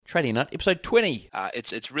Trading Nut, episode 20.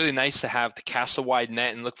 It's really nice to cast a wide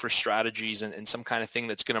net and look for strategies and some kind of thing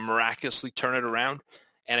that's going to miraculously turn it around.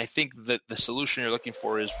 And I think that the solution you're looking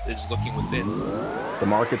for is looking within. The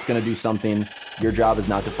market's going to do something. Your job is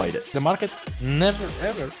not to fight it. The market never,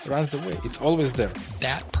 ever runs away. It's always there.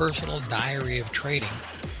 That personal diary of trading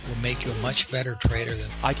will make you a much better trader than...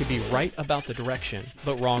 I could be right about the direction,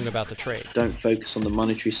 but wrong about the trade. Don't focus on the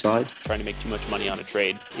monetary side. Trying to make too much money on a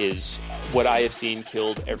trade is what I have seen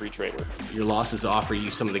killed every trader. Your losses offer you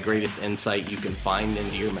some of the greatest insight you can find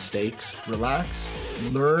into your mistakes. Relax,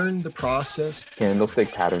 learn the process.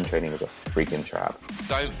 Candlestick pattern trading is a freaking trap.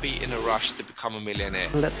 Don't be in a rush to become a millionaire.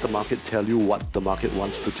 Let the market tell you what the market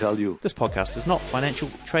wants to tell you. This podcast is not financial,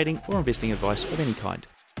 trading, or investing advice of any kind.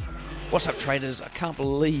 What's up, traders? I can't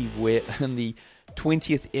believe we're in the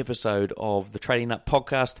 20th episode of the Trading Nut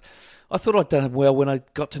podcast. I thought I'd done well when I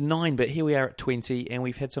got to 9, but here we are at 20, and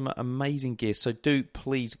we've had some amazing guests. So do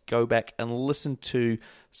please go back and listen to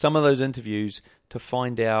some of those interviews to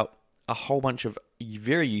find out a whole bunch of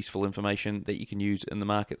very useful information that you can use in the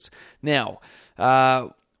markets. Now,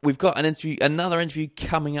 we've got another interview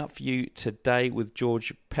coming up for you today with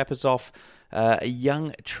George Papazoff, a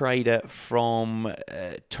young trader from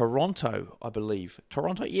Toronto, I believe.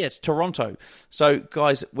 Toronto? Yes, Toronto. So,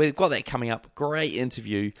 guys, we've got that coming up. Great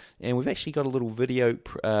interview. And we've actually got a little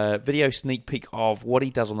video sneak peek of what he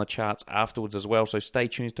does on the charts afterwards as well. So stay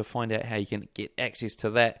tuned to find out how you can get access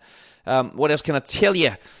to that. What else can I tell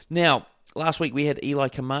you? Now, last week we had Eli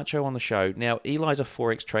Camacho on the show. Now, Eli's a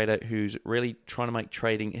Forex trader who's really trying to make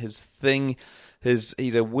trading his thing. He's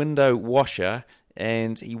a window washer,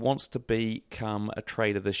 and he wants to become a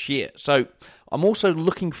trader this year. So I'm also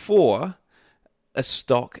looking for a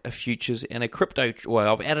stock, a futures, and a crypto.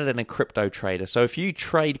 Well, I've added in a crypto trader. So if you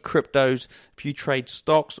trade cryptos, if you trade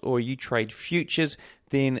stocks, or you trade futures,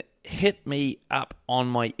 then hit me up on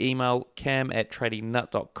my email,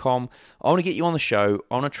 cam@tradingnut.com. I want to get you on the show.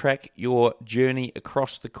 I want to track your journey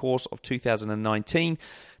across the course of 2019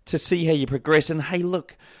 to see how you progress. And hey,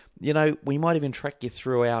 look, we might even track you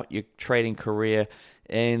throughout your trading career,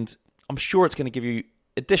 and I'm sure it's going to give you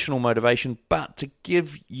additional motivation. But to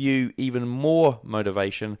give you even more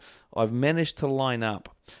motivation, I've managed to line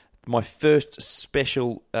up my first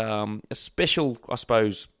special, I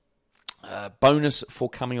suppose, bonus for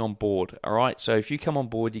coming on board. All right, so if you come on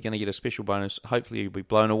board, you're going to get a special bonus. Hopefully, you'll be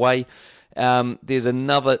blown away. There's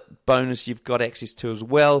another bonus you've got access to as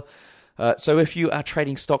well. So if you are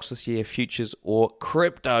trading stocks this year, futures or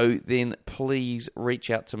crypto, then please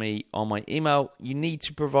reach out to me on my email. You need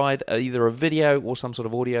to provide either a video or some sort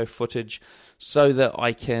of audio footage so that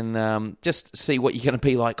I can just see what you're going to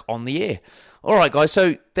be like on the air. All right, guys,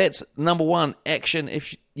 so that's number one, action.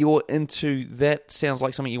 If you're into that, sounds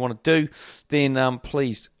like something you want to do, then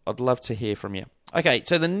please, I'd love to hear from you. Okay,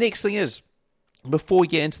 so the next thing is, before we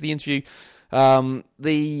get into the interview,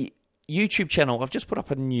 the YouTube channel, I've just put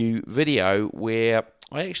up a new video where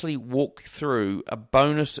I actually walk through a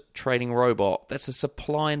bonus trading robot. That's a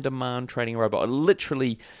supply and demand trading robot. It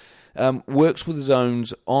literally works with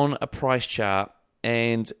zones on a price chart,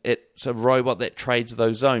 and it's a robot that trades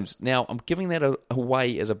those zones. Now, I'm giving that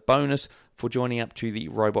away as a bonus for joining up to the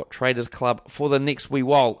Robot Traders Club for the next wee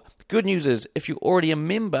while. The good news is, if you're already a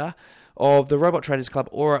member of the Robot Traders Club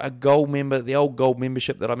or a gold member, the old gold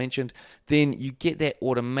membership that I mentioned, then you get that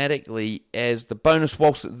automatically as the bonus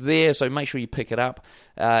whilst it's there, so make sure you pick it up.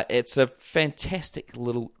 It's a fantastic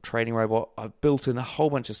little trading robot. I've built in a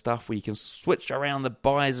whole bunch of stuff where you can switch around the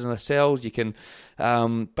buys and the sells. You can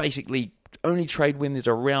basically only trade when there's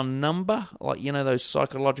a round number, like, those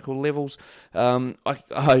psychological levels.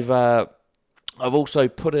 I've also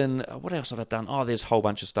put in, what else have I done? Oh, there's a whole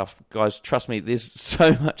bunch of stuff. Guys, trust me, there's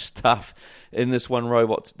so much stuff in this one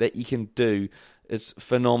robot that you can do. It's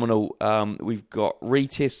phenomenal. We've got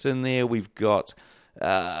retests in there. We've got,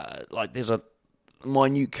 there's a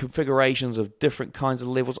minute configurations of different kinds of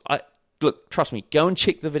levels. Look, trust me, go and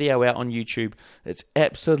check the video out on YouTube. It's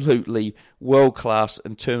absolutely world-class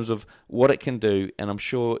in terms of what it can do, and I'm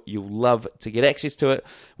sure you'll love to get access to it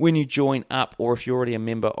when you join up, or if you're already a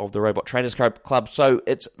member of the Robot Traders Club. So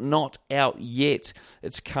it's not out yet.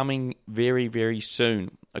 It's coming very, very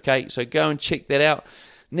soon. Okay, so go and check that out.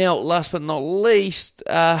 Now, last but not least,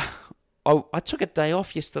 I took a day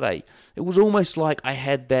off yesterday. It was almost like I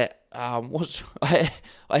had that I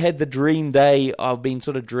had the dream day I've been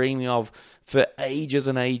sort of dreaming of for ages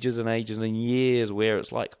and ages and ages and years, where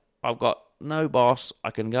it's like I've got no boss,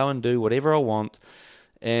 I can go and do whatever I want,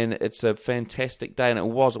 and it's a fantastic day. And it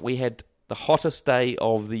was, we had the hottest day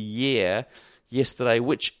of the year yesterday,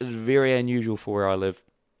 which is very unusual for where I live.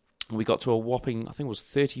 We got to a whopping, I think it was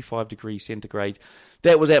 35 degrees centigrade.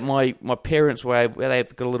 That was at my parents' where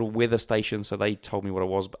they've got a little weather station, so they told me what it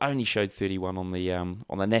was, but only showed 31 on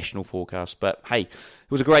the national forecast. But hey,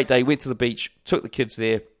 it was a great day. Went to the beach, took the kids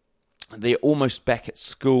there. They're almost back at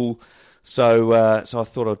school, so I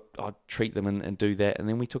thought I'd treat them and do that. And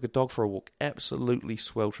then we took a dog for a walk. Absolutely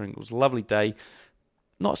sweltering. It was a lovely day.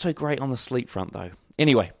 Not so great on the sleep front, though.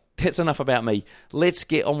 Anyway, that's enough about me. Let's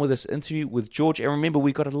get on with this interview with George. And remember,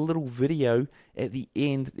 we've got a little video at the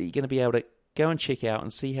end that you're going to be able to go and check out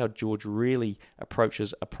and see how George really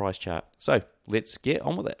approaches a price chart. So let's get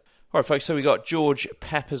on with it. All right, folks, so we got George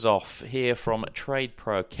Papazoff here from Trade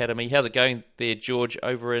Pro Academy. How's it going there, George,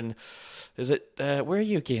 over in, where are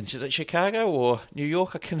you again? Is it Chicago or New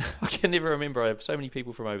York? I can never remember. I have so many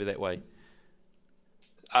people from over that way.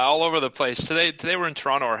 All over the place. Today we're in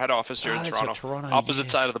Toronto. Our head office here in Toronto. Opposite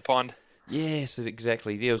side of the pond. Yes,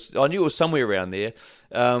 exactly. I knew it was somewhere around there.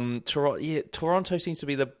 Toronto seems to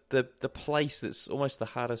be the place that's almost the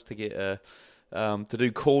hardest to get to do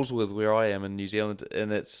calls with where I am in New Zealand,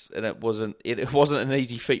 and it wasn't an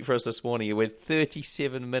easy feat for us this morning. We had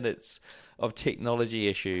 37 minutes of technology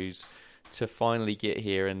issues to finally get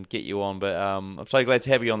here and get you on. But I'm so glad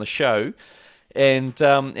to have you on the show and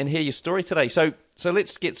hear your story today. So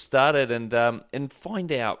let's get started and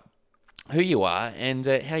find out who you are and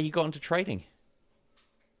how you got into trading.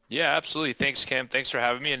 Yeah, absolutely. Thanks, Cam. Thanks for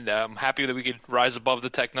having me, and I'm happy that we could rise above the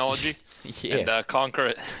technology and conquer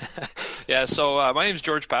it. Yeah, so my name is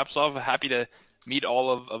George Papazoff. Happy to meet all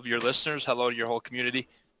of your listeners. Hello to your whole community.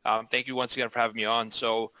 Thank you once again for having me on.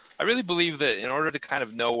 So I really believe that in order to kind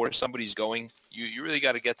of know where somebody's going, you really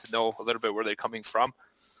got to get to know a little bit where they're coming from.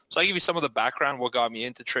 So I'll give you some of the background, what got me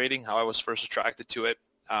into trading, how I was first attracted to it.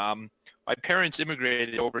 My parents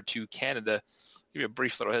immigrated over to Canada. I'll give you a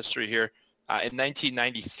brief little history here. In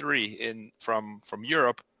 1993 from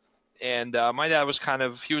Europe. And my dad was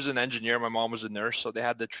he was an engineer. My mom was a nurse. So they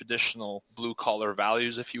had the traditional blue collar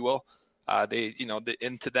values, if you will.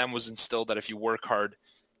 Into them was instilled that if you work hard,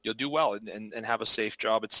 you'll do well and have a safe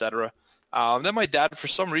job, etc. Then my dad, for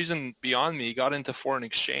some reason beyond me, got into foreign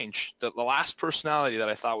exchange. The last personality that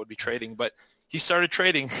I thought would be trading, but he started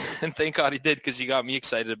trading, and thank God he did because he got me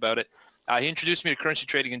excited about it. He introduced me to currency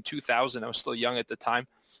trading in 2000. I was still young at the time.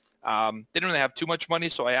 Didn't really have too much money,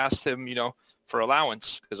 so I asked him, for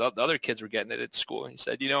allowance because the other kids were getting it at school. And he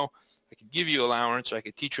said, I could give you allowance or I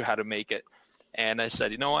could teach you how to make it. And I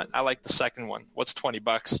said, you know what? I like the second one. What's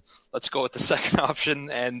 $20? Let's go with the second option.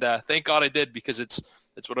 And thank God I did because it's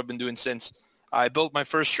what I've been doing since. I built my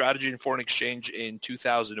first strategy in foreign exchange in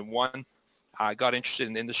 2001. I got interested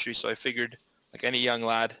in the industry, so I figured, like any young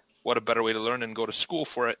lad, what a better way to learn and go to school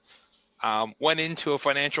for it. Went into a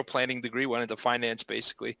financial planning degree, went into finance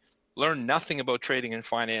basically, learned nothing about trading and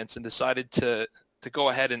finance, and decided to go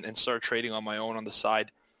ahead and start trading on my own on the side.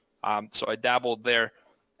 So I dabbled there.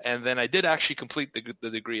 And then I did actually complete the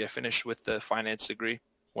degree. I finished with the finance degree,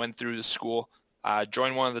 went through the school,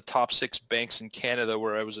 joined one of the top 6 banks in Canada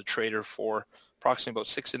where I was a trader for approximately about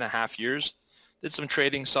 6.5 years. Did some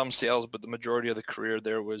trading, some sales, but the majority of the career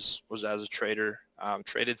there was as a trader.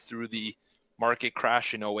 Traded through the market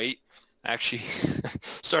crash in 2008. Actually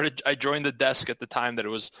I joined the desk at the time that it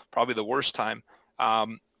was probably the worst time. I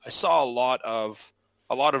saw a lot of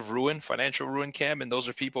financial ruin, Cam, and those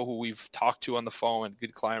are people who we've talked to on the phone and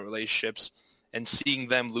good client relationships, and seeing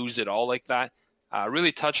them lose it all like that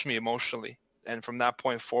really touched me emotionally. And from that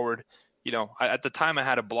point forward, at the time I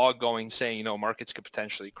had a blog going saying, markets could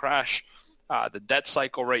potentially crash. The debt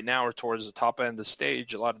cycle right now are towards the top end of the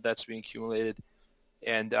stage. A lot of debt's being accumulated.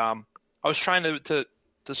 And I was trying to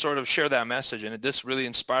sort of share that message, and this really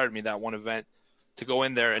inspired me, that one event, to go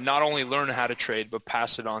in there and not only learn how to trade, but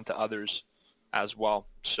pass it on to others as well.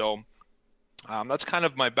 So that's kind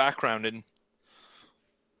of my background in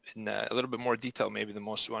a little bit more detail maybe than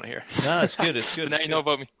most you want to hear. No, it's good. It's good. Now you know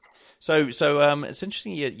about me. So it's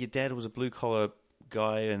interesting. Your dad was a blue collar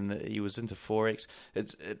guy, and he was into Forex.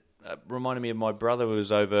 It reminded me of my brother who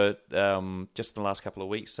was over just in the last couple of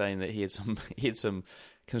weeks, saying that he had some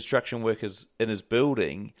construction workers in his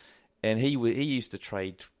building, and he used to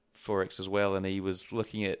trade Forex as well, and he was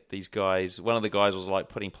looking at these guys. One of the guys was like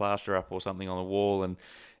putting plaster up or something on the wall, and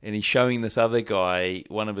he's showing this other guy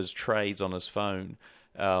one of his trades on his phone.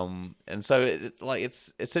 And so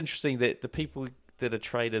it's interesting that the people that are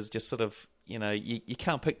traders just sort of, you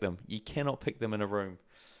can't pick them. You cannot pick them in a room.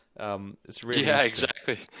 It's really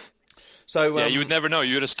exactly. So you would never know.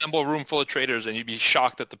 You would assemble a room full of traders, and you'd be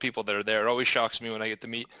shocked at the people that are there. It always shocks me when I get to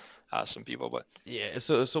meet some people. But yeah, it's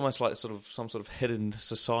almost like some sort of hidden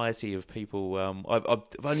society of people. I've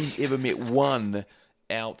only ever met one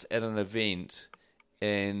out at an event,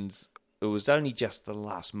 and it was only just the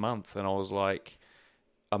last month, and I was like,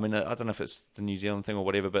 I mean, I don't know if it's the New Zealand thing or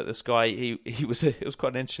whatever, but this guy, it was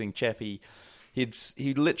quite an interesting chap.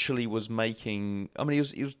 He literally was making, I mean,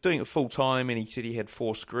 he was doing it full time, and he said he had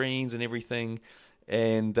 4 screens and everything,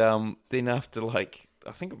 and then after like,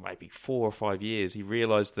 I think maybe 4 or 5 years, he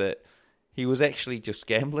realised that he was actually just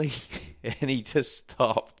gambling, and he just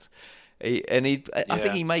stopped. I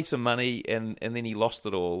think he made some money, and then he lost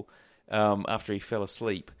it all after he fell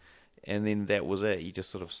asleep, and then that was it. He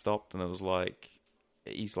just sort of stopped, and it was like,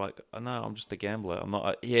 he's like, oh, no, I'm just a gambler. I'm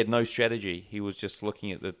not. He had no strategy. He was just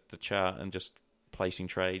looking at the chart and just placing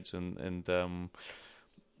trades and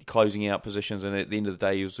closing out positions, and at the end of the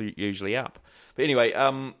day, he was usually up. But anyway,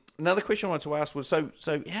 another question I wanted to ask was, so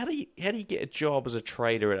how do you get a job as a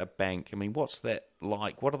trader at a bank? I mean, what's that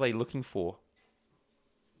like? What are they looking for?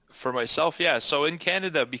 For myself, yeah. So in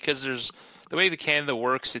Canada, because the way that Canada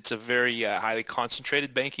works, it's a very highly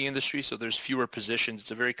concentrated banking industry, so there's fewer positions.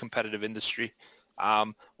 It's a very competitive industry.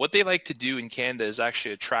 What they like to do in Canada is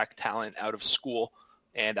actually attract talent out of school,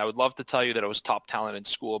 and I would love to tell you that I was top talent in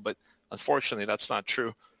school, but unfortunately that's not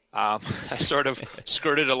true. I sort of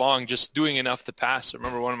skirted along just doing enough to pass. I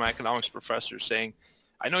remember one of my economics professors saying,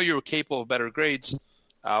 I know you were capable of better grades.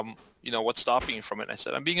 What's stopping you from it? And I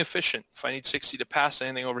said, I'm being efficient. If I need 60 to pass,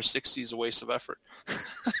 anything over 60 is a waste of effort.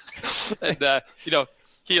 And,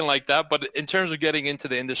 he didn't like that. But in terms of getting into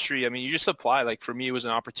the industry, I mean, you just apply. Like for me, it was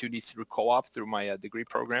an opportunity through co-op, through my degree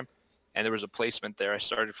program. And there was a placement there. I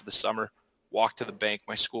started for the summer, walked to the bank.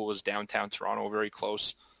 My school was downtown Toronto, very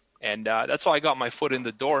close. And that's how I got my foot in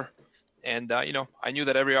the door. And, I knew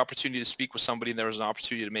that every opportunity to speak with somebody, there was an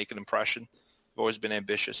opportunity to make an impression. I've always been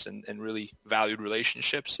ambitious and really valued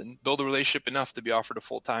relationships and build a relationship enough to be offered a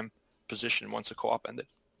full-time position once the co-op ended.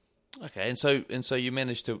 Okay, and so you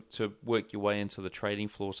managed to work your way into the trading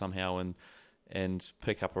floor somehow and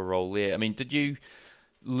pick up a role there. I mean, did you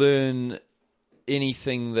learn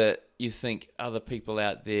anything that you think other people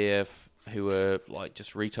out there who are like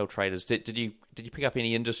just retail traders, did you pick up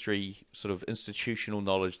any industry sort of institutional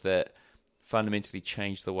knowledge that fundamentally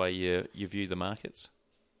changed the way you view the markets?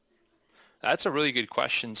 That's a really good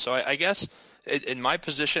question. So I guess in my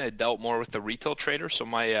position, it dealt more with the retail trader. So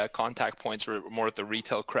my contact points were more with the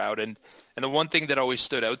retail crowd. And the one thing that always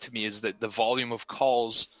stood out to me is that the volume of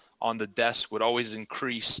calls on the desk would always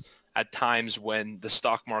increase at times when the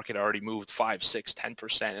stock market already moved 5, 6,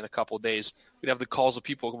 10% in a couple of days. We'd have the calls of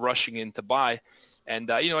people rushing in to buy. And,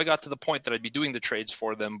 I got to the point that I'd be doing the trades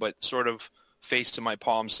for them, but sort of face to my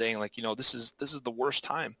palm saying like, this is the worst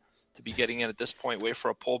time to be getting in at this point, wait for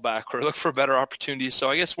a pullback or look for better opportunities. So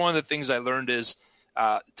I guess one of the things I learned is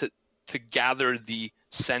to gather the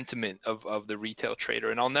sentiment of the retail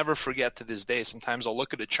trader. And I'll never forget to this day, sometimes I'll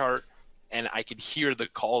look at a chart and I could hear the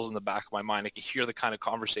calls in the back of my mind. I could hear the kind of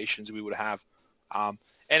conversations we would have. And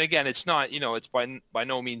again, it's not, it's by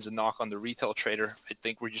no means a knock on the retail trader. I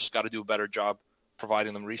think we just got to do a better job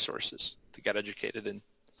providing them resources to get educated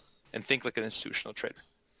and think like an institutional trader.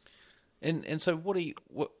 And so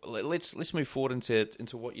let's move forward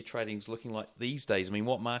into what your trading is looking like these days. I mean,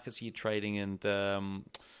 what markets are you trading and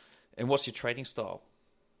what's your trading style?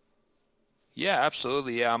 Yeah,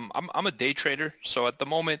 absolutely. I'm a day trader. So at the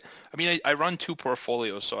moment, I run 2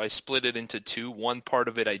 portfolios. So I split it into 2. One part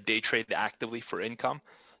of it, I day trade actively for income.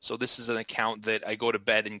 So this is an account that I go to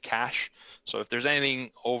bed in cash. So if there's anything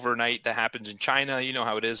overnight that happens in China, you know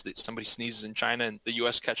how it is that somebody sneezes in China and the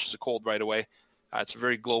U.S. catches a cold right away. It's a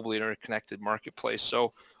very globally interconnected marketplace.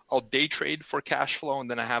 So I'll day trade for cash flow, and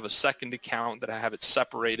then I have a second account that I have it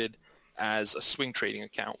separated as a swing trading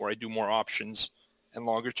account where I do more options and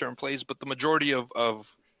longer-term plays. But the majority of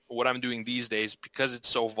what I'm doing these days, because it's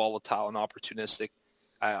so volatile and opportunistic,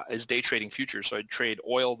 is day trading futures. So I trade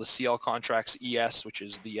oil, the CL contracts, ES, which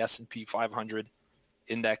is the S&P 500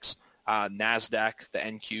 index, NASDAQ, the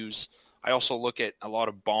NQs. I also look at a lot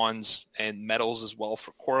of bonds and metals as well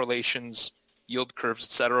for correlations, yield curves,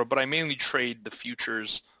 etc. But I mainly trade the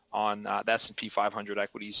futures on the S&P 500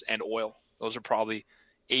 equities and oil. Those are probably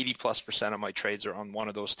 80+% of my trades are on one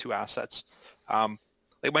of those 2 assets.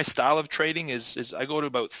 Like my style of trading is I go to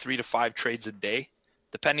about 3 to 5 trades a day,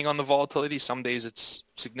 depending on the volatility. Some days it's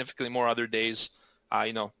significantly more. Other days,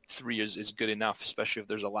 3 is good enough, especially if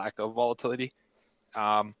there's a lack of volatility.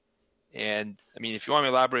 And if you want me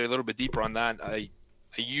to elaborate a little bit deeper on that, I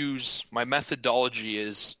use my methodology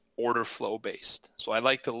is order flow based. So I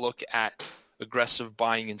like to look at aggressive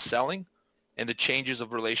buying and selling and the changes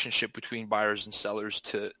of relationship between buyers and sellers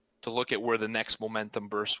to look at where the next momentum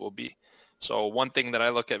burst will be. So one thing that I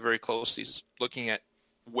look at very closely is looking at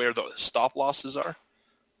where the stop losses are.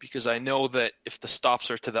 because I know that if the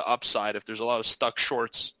stops are to the upside, if there's a lot of stuck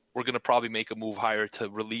shorts, we're going to probably make a move higher to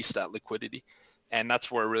release that liquidity. And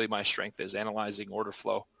that's where really my strength is, analyzing order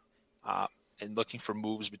flow and looking for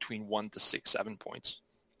moves between 1 to 6, 7 points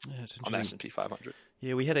on the S&P 500.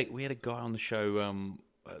 Yeah, we had a guy on the show,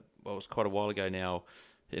 it was quite a while ago now,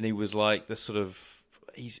 and he was like this sort of,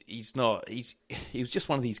 he was just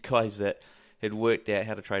one of these guys that had worked out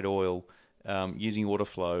how to trade oil using order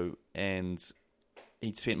flow, and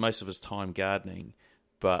he'd spent most of his time gardening,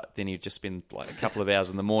 but then he'd just spend like a couple of hours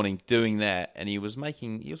in the morning doing that, and he was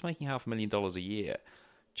making $500,000 a year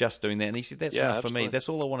just doing that. And he said, that's enough for me. That's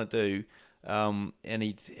all I want to do. And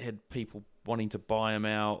he had people wanting to buy him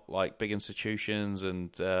out, like big institutions,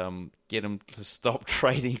 and get him to stop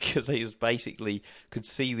trading because he was basically could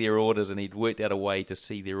see their orders, and he'd worked out a way to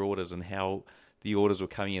see their orders and how the orders were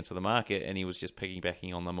coming into the market, and he was just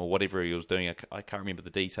piggybacking on them or whatever he was doing. I can't remember the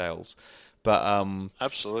details. But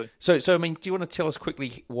absolutely. So I mean, do you want to tell us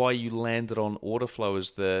quickly why you landed on order flow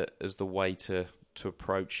as the way to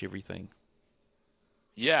approach everything?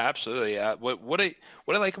 Yeah, absolutely. What I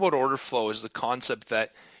like about order flow is the concept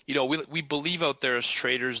that we believe out there as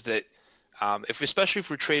traders that especially if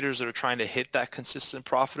we're traders that are trying to hit that consistent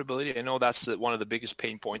profitability. I know that's one of the biggest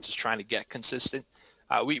pain points is trying to get consistent.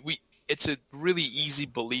 It's a really easy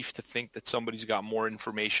belief to think that somebody's got more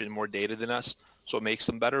information, more data than us, so it makes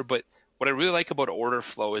them better. But what I really like about order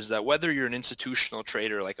flow is that whether you're an institutional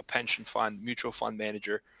trader like a pension fund, mutual fund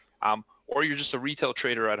manager, or you're just a retail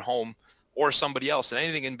trader at home or somebody else and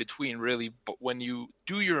anything in between really, but when you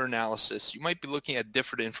do your analysis, you might be looking at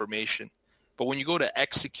different information. But when you go to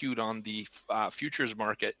execute on the futures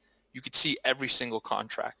market, you could see every single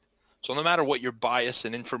contract. So no matter what your bias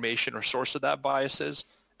and information or source of that bias is,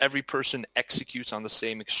 every person executes on the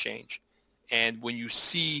same exchange. And when you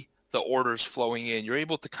see the orders flowing in, you're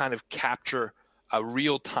able to kind of capture a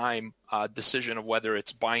real-time decision of whether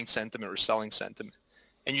it's buying sentiment or selling sentiment.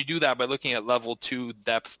 And you do that by looking at level 2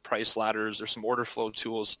 depth price ladders. There's some order flow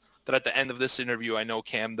tools that at the end of this interview, I know,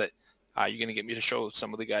 Cam, that you're going to get me to show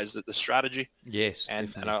some of the guys the strategy. Yes,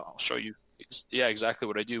 and I'll show you exactly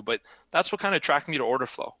what I do. But that's what kind of attracted me to order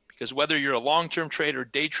flow, because whether you're a long-term trader,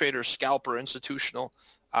 day trader, scalper, institutional,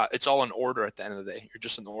 it's all an order at the end of the day. You're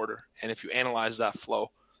just an order. And if you analyze that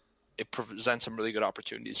flow, it presents some really good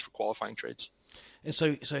opportunities for qualifying trades. And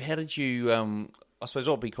so how did you? I suppose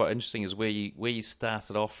what would be quite interesting is where you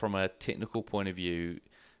started off from a technical point of view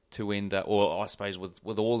to end up, or I suppose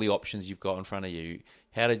with all the options you've got in front of you.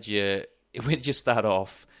 Where did you start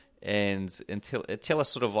off? And tell us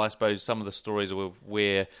sort of, I suppose, some of the stories of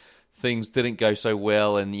where things didn't go so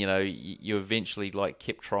well, and you eventually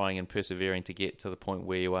kept trying and persevering to get to the point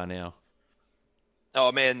where you are now.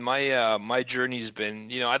 Oh man, my journey's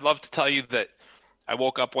been, I'd love to tell you that I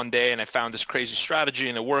woke up one day and I found this crazy strategy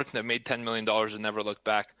and it worked and I made $10 million and never looked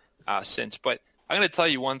back since. But I'm going to tell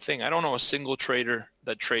you one thing. I don't know a single trader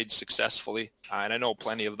that trades successfully, and I know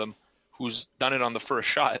plenty of them, who's done it on the first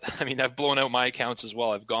shot. I mean, I've blown out my accounts as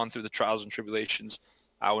well. I've gone through the trials and tribulations.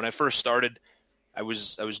 When I first started, I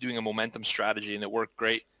was doing a momentum strategy and it worked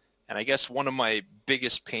great. And I guess one of my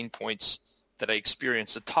biggest pain points that I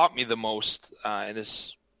experienced that taught me the most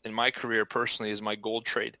in my career personally is my gold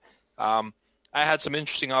trade. I had some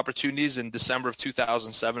interesting opportunities in December of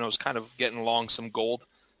 2007. I was kind of getting along some gold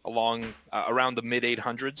around the mid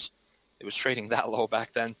 800s. It was trading that low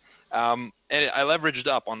back then. And I leveraged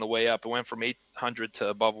up on the way up. It went from 800 to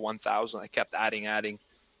above 1,000. I kept adding.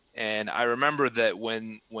 And I remember that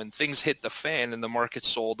when things hit the fan and the market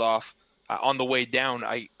sold off, on the way down,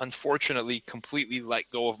 I unfortunately completely let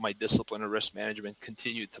go of my discipline or risk management,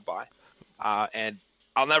 continued to buy. And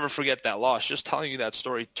I'll never forget that loss. Just telling you that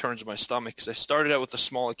story turns my stomach, because I started out with a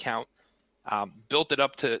small account, built it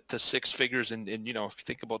up to six figures. And if you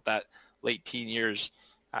think about that late teen years,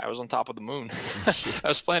 I was on top of the moon. I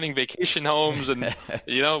was planning vacation homes and,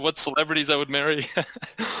 what celebrities I would marry.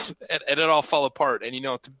 and it all fell apart. And,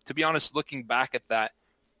 to be honest, looking back at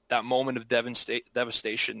that moment of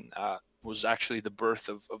devastation was actually the birth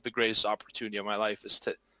of the greatest opportunity of my life, is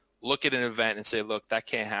to look at an event and say, look, that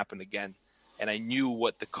can't happen again. And I knew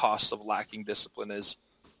what the cost of lacking discipline is.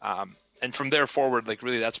 And from there forward,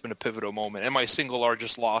 really that's been a pivotal moment. And my single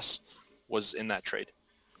largest loss was in that trade.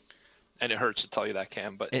 And it hurts to tell you that,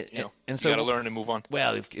 Cam, but you got to learn and move on.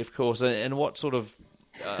 Well, of course. And what sort of,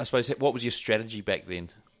 I suppose, what was your strategy back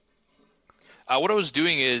then? What I was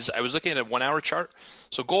doing is I was looking at a 1 hour chart.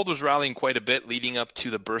 So gold was rallying quite a bit leading up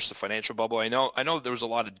to the burst of financial bubble. I know there was a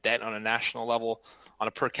lot of debt on a national level, on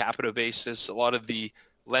a per capita basis. A lot of the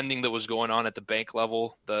lending that was going on at the bank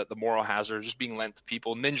level, the moral hazard, just being lent to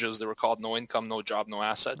people. Ninjas, they were called, no income, no job, no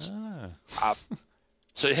assets.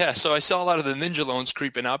 So I saw a lot of the ninja loans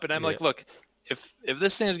creeping up, and I'm like, look, if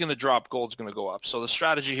this thing is going to drop, gold's going to go up. So the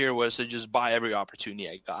strategy here was to just buy every opportunity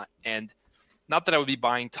I got. And not that I would be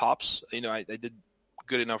buying tops. You know, I did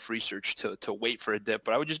good enough research to wait for a dip,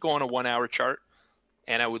 but I would just go on a 1 hour chart,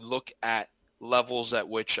 and I would look at levels at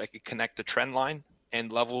which I could connect the trend line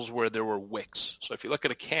and levels where there were wicks. So if you look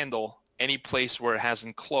at a candle, any place where it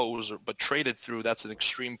hasn't closed but traded through, that's an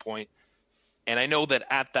extreme point. And I know that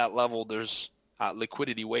at that level there's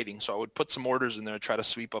liquidity waiting. So I would put some orders in there and try to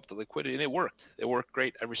sweep up the liquidity, and it worked. It worked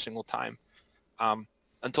great every single time,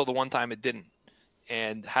 until the one time it didn't.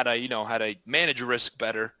 And had I managed risk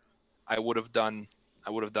better, I would have done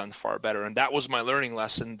far better. And that was my learning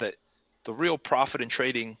lesson, that the real profit in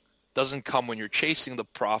trading doesn't come when you're chasing the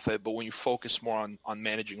profit, but when you focus more on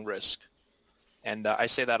managing risk. And I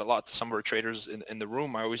say that a lot to some of our traders in the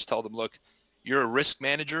room. I always tell them, look, you're a risk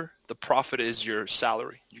manager. The profit is your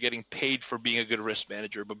salary. You're getting paid for being a good risk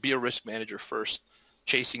manager, but be a risk manager first.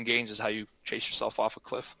 Chasing gains is how you chase yourself off a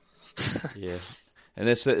cliff. Yeah. And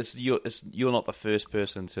you're not the first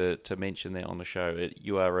person to mention that on the show.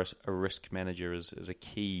 You are a risk manager is a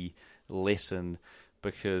key lesson,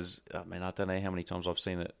 because I mean, I don't know how many times I've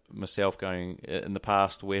seen it myself going in the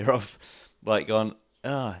past where I've like gone,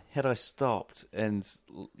 had I stopped and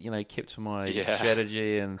kept to my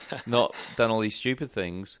strategy and not done all these stupid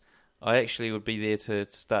things, I actually would be there to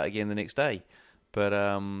start again the next day. But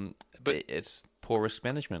it's poor risk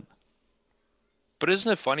management. But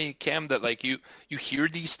isn't it funny, Cam, that like you hear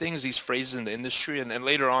these things, these phrases in the industry, and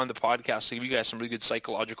later on in the podcast, I'll give you guys some really good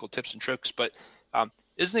psychological tips and tricks. But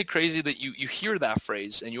isn't it crazy that you hear that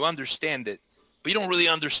phrase and you understand it, but you don't really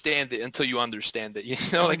understand it until you understand it?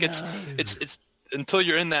 It's until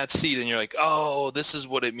you're in that seat and you're like, oh, this is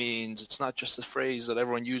what it means. It's not just a phrase that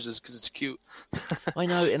everyone uses because it's cute. I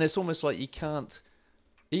know, and it's almost like you can't,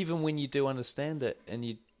 even when you do understand it and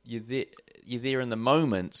you're there in the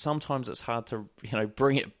moment, sometimes it's hard to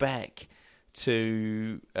bring it back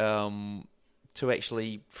to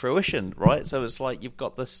actually fruition, right? So it's like you've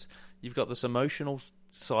got this emotional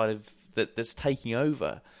side of that's taking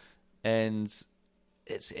over, and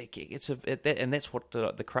and that's what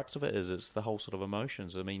the crux of it is. It's the whole sort of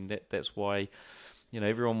emotions. I mean, that's why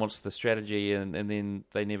everyone wants the strategy and then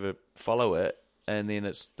they never follow it, and then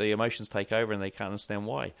it's the emotions take over and they can't understand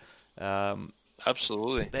why.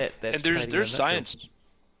 Absolutely. That's and there's science.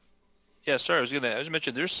 Yeah, sorry, I was going to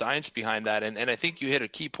mention there's science behind that, and I think you hit a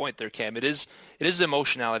key point there, Cam. It is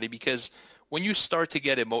emotionality, because when you start to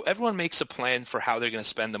get everyone makes a plan for how they're going to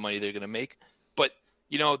spend the money they're going to make, but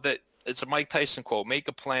that it's a Mike Tyson quote: make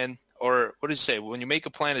a plan, or what did he say? When you make a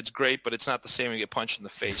plan, it's great, but it's not the same when you get punched in the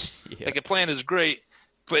face. Yeah. Like, a plan is great,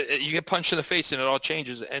 but you get punched in the face and it all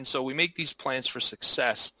changes. And so we make these plans for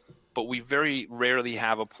success, but we very rarely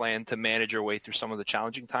have a plan to manage our way through some of the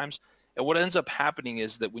challenging times. And what ends up happening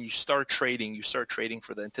is that when you start trading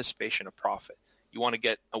for the anticipation of profit. You want to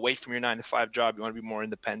get away from your 9-to-5 job. You want to be more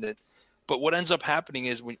independent. But what ends up happening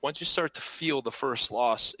is once you start to feel the first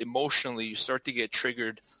loss, emotionally, you start to get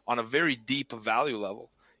triggered on a very deep value level.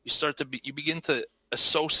 You begin to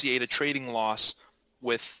associate a trading loss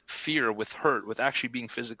with fear, with hurt, with actually being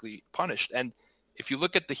physically punished. And if you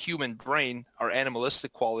look at the human brain, our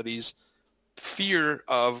animalistic qualities, fear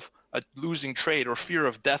of a losing trade or fear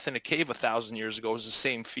of death in a cave 1,000 years ago is the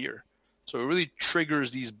same fear. So it really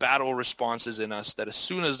triggers these battle responses in us that as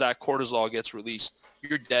soon as that cortisol gets released,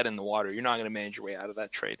 you're dead in the water. You're not going to manage your way out of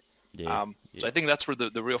that trade. Yeah. So I think that's where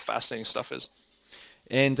the real fascinating stuff is.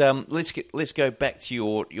 And let's go back to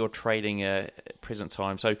your trading at present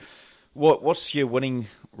time. So what's your winning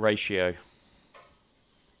ratio?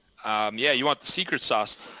 You want the secret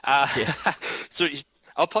sauce. So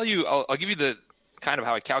I'll tell you, I'll give you the kind of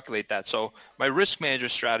how I calculate that. So my risk manager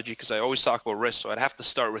strategy, because I always talk about risk, so I'd have to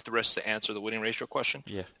start with the risk to answer the winning ratio question.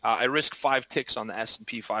 Yeah. I risk 5 ticks on the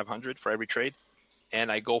S&P 500 for every trade,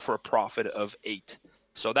 and I go for a profit of 8.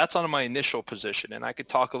 So that's on my initial position, and I could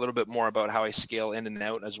talk a little bit more about how I scale in and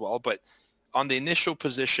out as well. But on the initial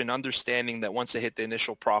position, understanding that once I hit the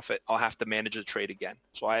initial profit, I'll have to manage the trade again.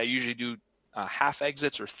 So I usually do half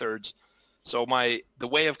exits or thirds. So the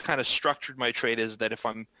way I've kind of structured my trade is that if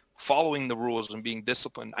I'm following the rules and being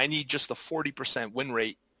disciplined, I need just a 40% win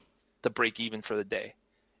rate to break even for the day.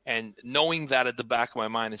 And knowing that at the back of my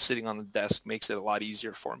mind and sitting on the desk makes it a lot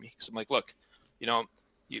easier for me. Because I'm like, look,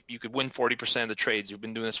 you could win 40% of the trades. You've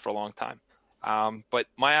been doing this for a long time. But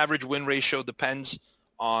my average win ratio depends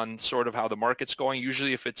on sort of how the market's going.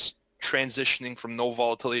 Usually if it's transitioning from no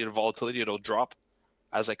volatility to volatility, it'll drop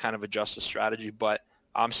as I kind of adjust the strategy. But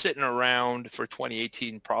I'm sitting around for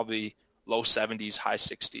 2018, probably low 70s, high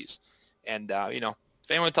 60s. And, if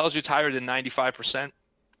anyone tells you it's higher than 95%,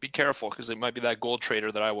 be careful because it might be that gold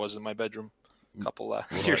trader that I was in my bedroom a couple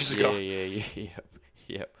years ago.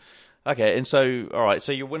 Yeah. Okay, and so all right,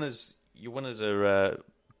 so your winners are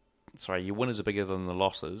bigger than the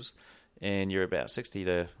losses, and you're about 60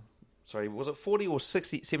 to. Sorry, was it 40 or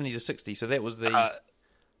 60, 70 to 60? So that was the.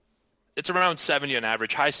 It's around 70 on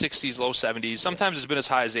average, high 60s, low 70s. Sometimes it's been as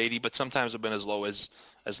high as 80, but sometimes it's been as low as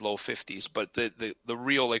low 50s. But the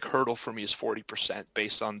real like hurdle for me is 40%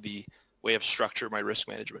 based on the way I've structured my risk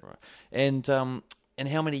management. Right. And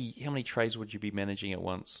how many trades would you be managing at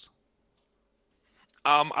once?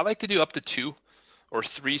 I like to do up to 2 or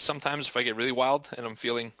 3 sometimes if I get really wild and I'm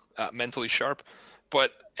feeling mentally sharp.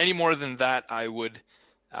 But any more than that, I would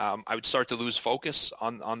start to lose focus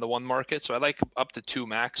on the one market. So I like up to 2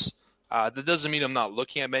 max. That doesn't mean I'm not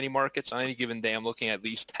looking at many markets. On any given day, I'm looking at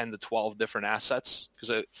least 10 to 12 different assets because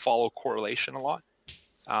I follow correlation a lot.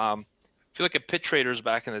 If you look at pit traders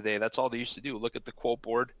back in the day, that's all they used to do. Look at the quote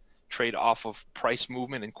board, trade off of price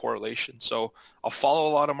movement and correlation. So I'll follow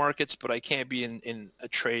a lot of markets, but I can't be in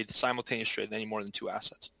a simultaneous trade in any more than 2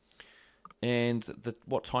 assets. And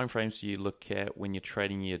what time frames do you look at when you're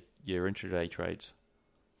trading your intraday trades?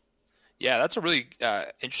 Yeah, that's a really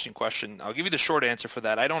interesting question. I'll give you the short answer for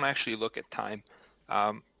that. I don't actually look at time.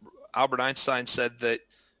 Albert Einstein said that,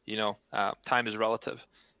 time is relative,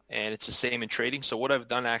 and it's the same in trading. So what I've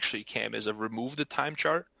done actually, Cam, is I've removed the time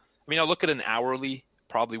chart. I mean, I'll look at an hourly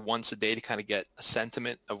probably once a day to kind of get a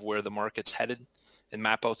sentiment of where the market's headed and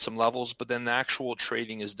map out some levels. But then the actual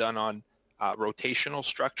trading is done on rotational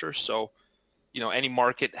structure. So, any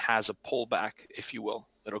market has a pullback, if you will.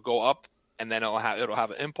 It'll go up, and then it'll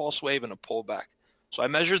have an impulse wave and a pullback. So I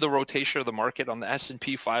measure the rotation of the market on the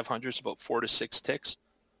S&P 500. It's about 4 to 6 ticks,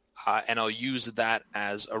 and I'll use that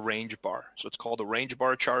as a range bar. So it's called a range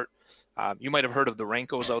bar chart. You might have heard of the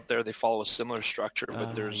Renkos out there. They follow a similar structure,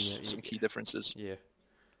 but there's some key differences.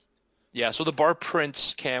 Yeah. So the bar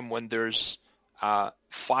prints, Cam, when there's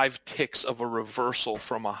 5 ticks of a reversal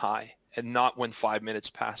from a high, and not when 5 minutes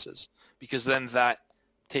passes, because then that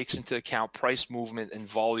takes into account price movement and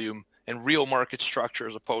volume and real market structure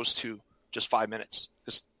as opposed to just 5 minutes.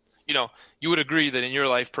 Because, you would agree that in your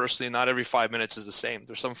life personally, not every 5 minutes is the same.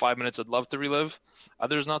 There's some 5 minutes I'd love to relive,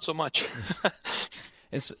 others not so much.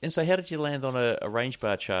 And so how did you land on a range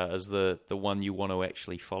bar chart as the one you want to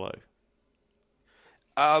actually follow?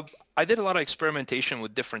 I did a lot of experimentation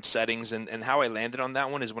with different settings, and how I landed on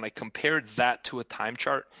that one is when I compared that to a time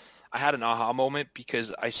chart, I had an aha moment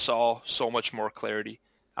because I saw so much more clarity.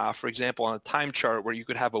 For example, on a time chart where you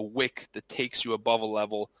could have a wick that takes you above a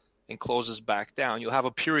level and closes back down, you'll have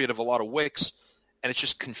a period of a lot of wicks, and it's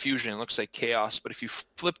just confusion. It looks like chaos. But if you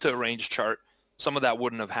flip to a range chart, some of that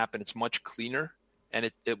wouldn't have happened. It's much cleaner, and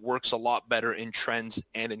it works a lot better in trends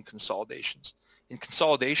and in consolidations. In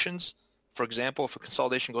consolidations, for example, if a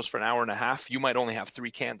consolidation goes for an hour and a half, you might only have 3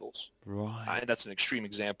 candles. Right. That's an extreme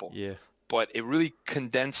example. Yeah. But it really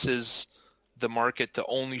condenses the market to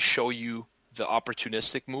only show you the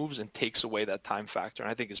opportunistic moves and takes away that time factor. And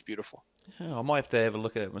I think it's beautiful. Yeah, I might have to have a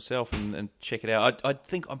look at it myself and check it out.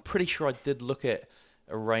 I'm pretty sure I did look at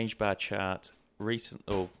a range bar chart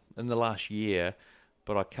in the last year,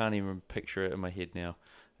 but I can't even picture it in my head now.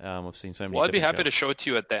 I've seen so many. Well, I'd be happy charts. to show it to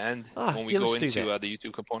you at the end when we go into the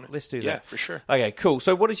YouTube component. Let's do that. Yeah, for sure. Okay, cool.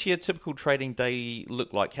 So what does your typical trading day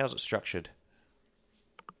look like? How's it structured?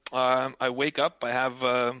 I wake up. I have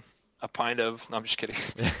a pint of. No, I'm just kidding.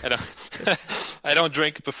 I don't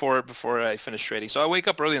drink before I finish trading. So I wake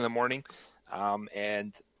up early in the morning,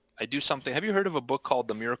 and I do something. Have you heard of a book called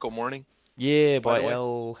The Miracle Morning? Yeah, by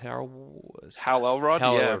Hal Elrod.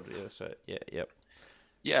 Yep.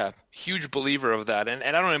 Yeah, huge believer of that. And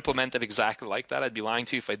I don't implement it exactly like that. I'd be lying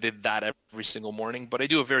to you if I did that every single morning. But I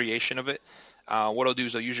do a variation of it. What I'll do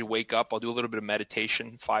is I'll usually wake up. I'll do a little bit of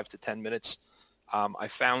meditation, 5 to 10 minutes. I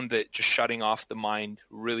found that just shutting off the mind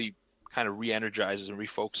really kind of re-energizes and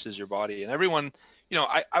refocuses your body. And everyone,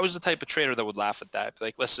 I was the type of trader that would laugh at that. Be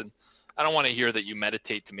like, listen, I don't want to hear that you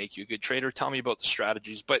meditate to make you a good trader. Tell me about the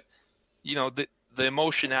strategies. But, the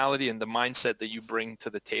emotionality and the mindset that you bring to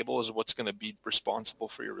the table is what's going to be responsible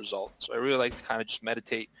for your result. So I really like to kind of just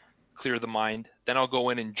meditate, clear the mind. Then I'll go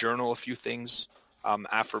in and journal a few things,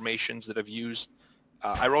 affirmations that I've used.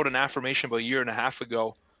 I wrote an affirmation about a year and a half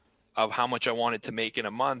ago of how much I wanted to make in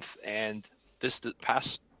a month. And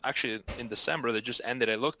actually in December that just ended,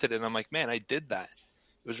 I looked at it and I'm like, man, I did that.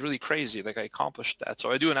 It was really crazy. Like I accomplished that.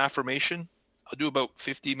 So I do an affirmation. I'll do about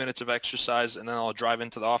 50 minutes of exercise, and then I'll drive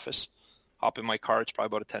into the office. Hop in my car. It's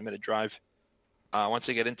probably about a 10-minute drive. Once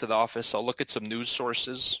I get into the office, I'll look at some news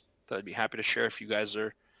sources that I'd be happy to share if you guys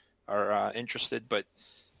are interested. But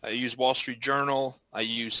I use Wall Street Journal. I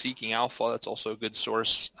use Seeking Alpha. That's also a good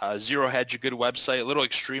source. Zero Hedge, a good website. A little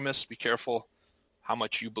extremist. Be careful how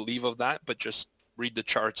much you believe of that, but just read the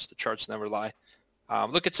charts. The charts never lie.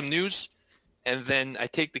 Look at some news, and then I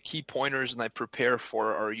take the key pointers and I prepare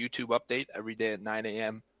for our YouTube update every day at 9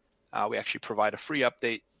 a.m. We actually provide a free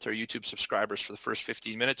update to our YouTube subscribers for the first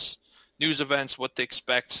 15 minutes. News events, what to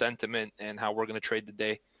expect, sentiment, and how we're going to trade the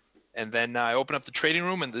day. And then I open up the trading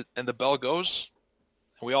room, and the bell goes,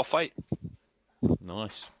 and we all fight.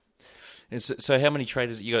 Nice. And so how many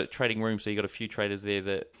traders? You got a trading room, so you got a few traders there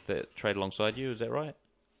that trade alongside you. Is that right?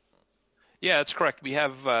 Yeah, that's correct. We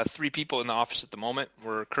have 3 people in the office at the moment.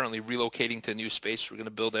 We're currently relocating to a new space. We're going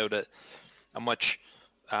to build out a much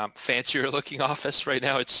fancier looking office. Right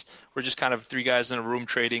now, we're just kind of 3 guys in a room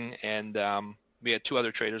trading, and we had 2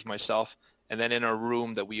 other traders, myself, and then in our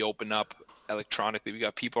room that we open up electronically, we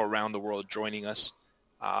got people around the world joining us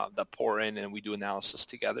that pour in, and we do analysis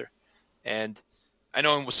together. And I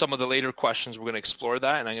know with some of the later questions, we're going to explore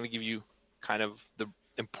that, and I'm going to give you kind of the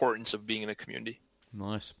importance of being in a community.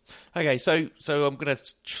 Nice. Okay, so I'm going to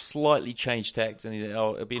slightly change tact, and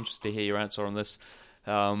I'll be interested to hear your answer on this.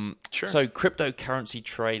 Sure. So cryptocurrency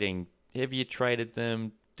trading, have you traded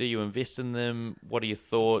them? Do you invest in them? What are your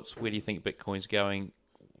thoughts? Where do you think Bitcoin's going?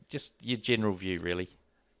 Just your general view, really.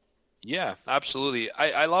 Yeah, absolutely.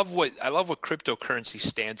 I love what cryptocurrency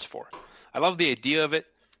stands for. I love the idea of it.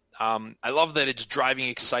 I love that it's driving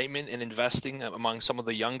excitement and investing among some of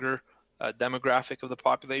the younger demographic of the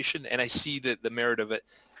population, and I see the merit of it.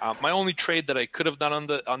 My only trade that I could have done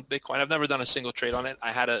on Bitcoin, I've never done a single trade on it.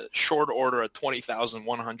 I had a short order at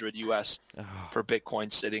 20,100 US for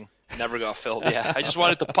Bitcoin sitting. Never got filled. Yeah, I just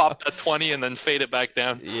wanted to pop that 20 and then fade it back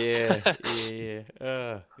down. Yeah.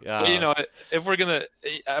 But, if we're gonna,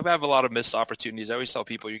 I have a lot of missed opportunities. I always tell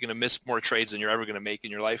people you're gonna miss more trades than you're ever gonna make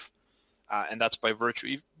in your life, and that's by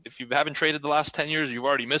virtue. If you haven't traded the last 10 years, you've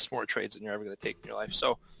already missed more trades than you're ever gonna take in your life.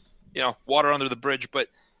 So, water under the bridge. But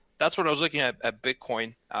that's what I was looking at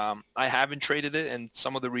Bitcoin. I haven't traded it, and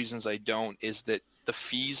some of the reasons I don't is that the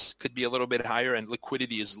fees could be a little bit higher and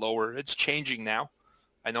liquidity is lower. It's changing now.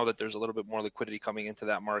 I know that there's a little bit more liquidity coming into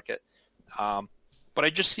that market. But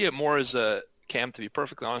I just see it more as Cam, to be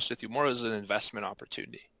perfectly honest with you, more as an investment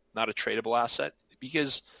opportunity, not a tradable asset.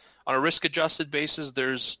 Because on a risk-adjusted basis,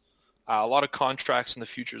 there's a lot of contracts in the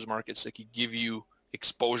futures markets that could give you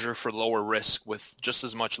exposure for lower risk with just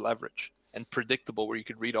as much leverage and predictable, where you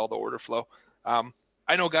could read all the order flow.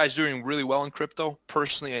 I know guys doing really well in crypto.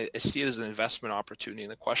 Personally, I see it as an investment opportunity.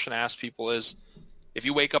 And the question I ask people is, if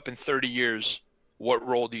you wake up in 30 years, what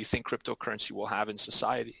role do you think cryptocurrency will have in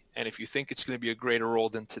society? And if you think it's going to be a greater role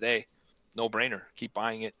than today, no brainer. Keep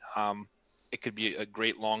buying it. It could be a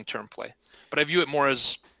great long-term play. But I view it more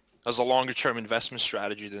as a longer-term investment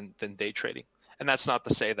strategy than day trading. And that's not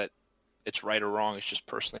to say that it's right or wrong. It's just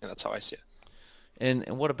personally, that's how I see it.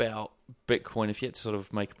 And what about Bitcoin? If you had to sort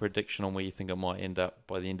of make a prediction on where you think it might end up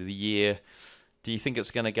by the end of the year, do you think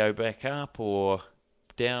it's going to go back up or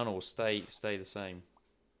down or stay the same?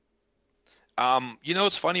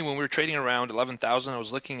 It's funny, when we were trading around 11,000, I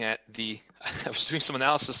was looking at I was doing some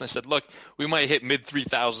analysis, and I said, look, we might hit mid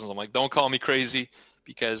 3,000s. I'm like, don't call me crazy,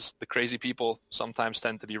 because the crazy people sometimes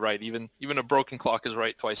tend to be right. Even a broken clock is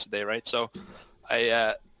right twice a day, right? So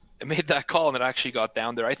I made that call, and it actually got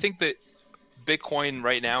down there. I think that Bitcoin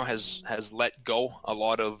right now has let go a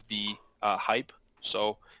lot of the hype.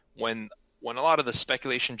 So when a lot of the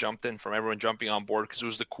speculation jumped in from everyone jumping on board, because it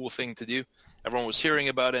was the cool thing to do, everyone was hearing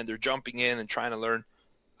about it, and they're jumping in and trying to learn.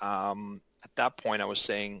 At that point, I was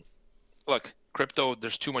saying, look, crypto,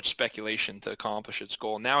 there's too much speculation to accomplish its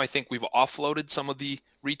goal. Now I think we've offloaded some of the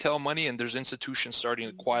retail money, and there's institutions starting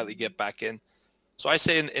to quietly get back in. So I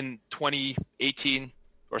say in 2018, end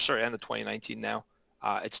of 2019 now,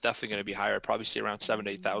 it's definitely going to be higher. I'd probably see around 7,000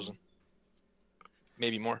 to 8,000,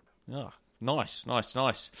 maybe more. Oh, nice.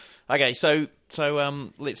 Okay, so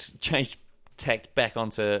let's change tact back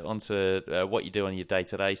onto what you do on your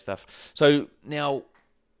day-to-day stuff. So now,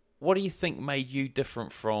 what do you think made you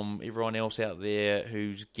different from everyone else out there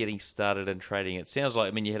who's getting started in trading? It sounds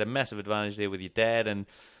like, you had a massive advantage there with your dad and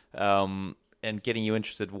getting you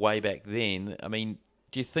interested way back then.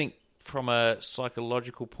 Do you think from a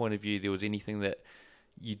psychological point of view there was anything that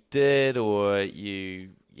you did or you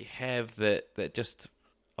have that just,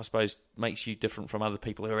 I suppose, makes you different from other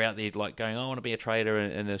people who are out there like going, I want to be a trader,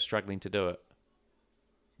 and they're struggling to do it?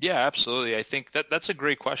 Yeah, absolutely. I think that's a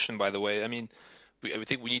great question, by the way. I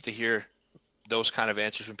think we need to hear those kind of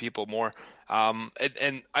answers from people more.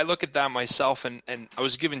 And I look at that myself, and I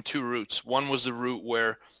was given 2 routes. One was the route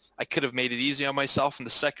where I could have made it easy on myself, and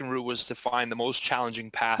the second route was to find the most challenging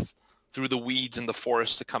path through the weeds in the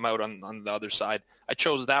forest to come out on the other side. I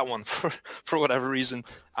chose that one for whatever reason.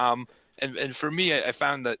 And for me, I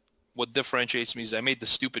found that what differentiates me is I made the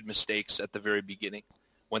stupid mistakes at the very beginning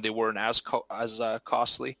when they weren't as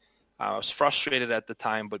costly. I was frustrated at the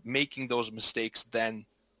time, but making those mistakes then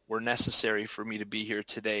were necessary for me to be here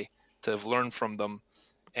today, to have learned from them.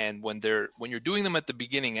 And when you're doing them at the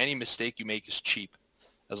beginning, any mistake you make is cheap,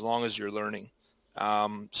 as long as you're learning.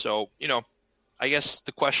 So, I guess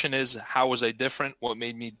the question is, how was I different? What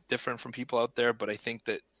made me different from people out there? But I think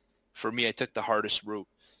that for me, I took the hardest route.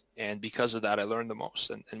 And because of that, I learned the most.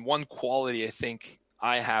 And one quality I think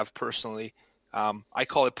I have personally, I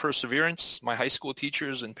call it perseverance. My high school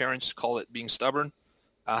teachers and parents call it being stubborn.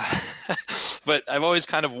 But I've always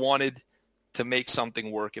kind of wanted to make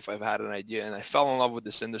something work if I've had an idea. And I fell in love with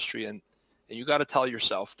this industry. And you got to tell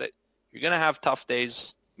yourself that you're going to have tough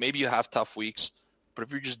days. Maybe you have tough weeks. But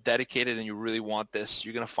if you're just dedicated and you really want this,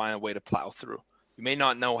 you're going to find a way to plow through. You may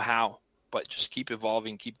not know how, but just keep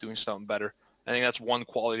evolving, keep doing something better. I think that's one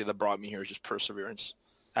quality that brought me here, is just perseverance.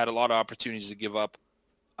 I had a lot of opportunities to give up,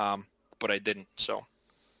 but I didn't. So,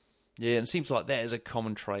 yeah, and it seems like that is a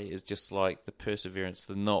common trait, is just like the perseverance,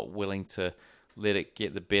 the not willing to let it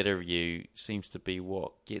get the better of you seems to be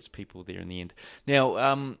what gets people there in the end.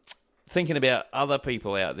 Now, thinking about other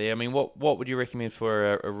people out there, I mean, what would you recommend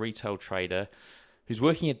for a retail trader who's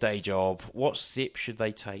working a day job? What steps should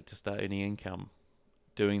they take to start earning income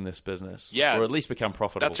doing this business? Yeah, or at least become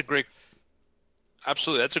profitable?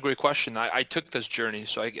 Absolutely. That's a great question. I took this journey,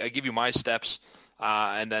 so I give you my steps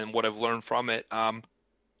and then what I've learned from it.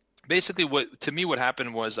 Basically, what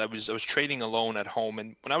happened was I was trading alone at home,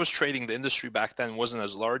 and when I was trading, the industry back then wasn't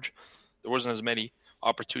as large. There wasn't as many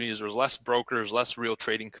opportunities. There was less brokers, less real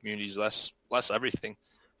trading communities, less everything,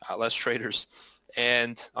 less traders,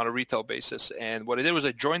 and on a retail basis. And what I did was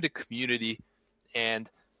I joined a community, and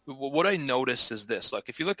what I noticed is this. Look,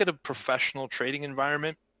 if you look at a professional trading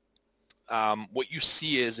environment, what you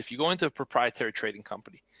see is, if you go into a proprietary trading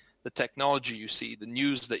company, the technology you see, the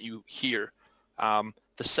news that you hear,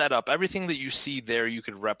 the setup, everything that you see there, you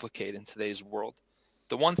could replicate in today's world.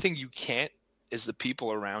 The one thing you can't is the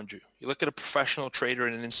people around you. You look at a professional trader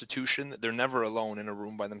in an institution, they're never alone in a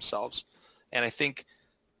room by themselves. And I think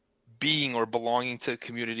being or belonging to a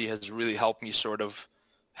community has really helped me sort of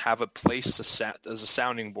have a place as a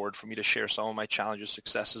sounding board for me to share some of my challenges,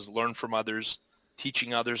 successes, learn from others.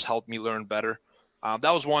 Teaching others helped me learn better.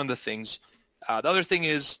 That was one of the things. The other thing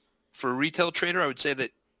is, for a retail trader, I would say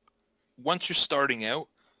that once you're starting out,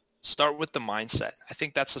 start with the mindset. I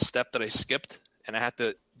think that's a step that I skipped, and I had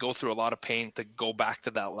to go through a lot of pain to go back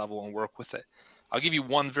to that level and work with it. I'll give you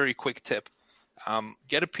one very quick tip.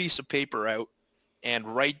 Get a piece of paper out and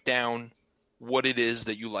write down what it is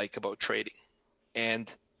that you like about trading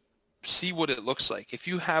and see what it looks like. If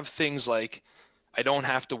you have things like, I don't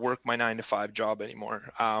have to work my 9-to-5 job anymore.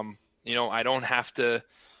 I don't have to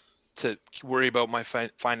worry about my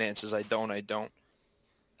finances. I don't.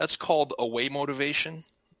 That's called away motivation,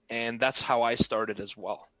 and that's how I started as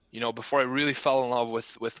well. Before I really fell in love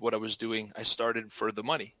with what I was doing, I started for the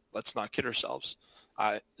money. Let's not kid ourselves.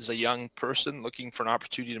 As a young person looking for an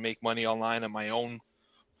opportunity to make money online at my own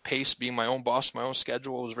pace, being my own boss, my own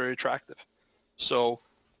schedule, was very attractive.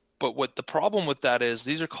 But what the problem with that is,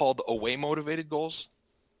 these are called away motivated goals,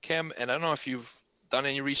 Cam, and I don't know if you've done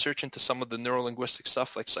any research into some of the neurolinguistic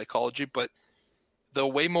stuff like psychology, but the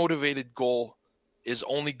away motivated goal is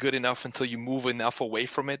only good enough until you move enough away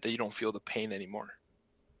from it that you don't feel the pain anymore.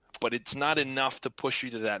 But it's not enough to push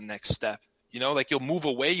you to that next step. Like, you'll move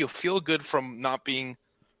away, you'll feel good from not being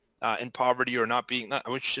in poverty, or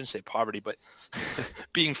I shouldn't say poverty, but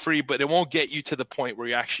being free, but it won't get you to the point where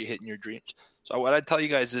you're actually hitting your dreams. So what I'd tell you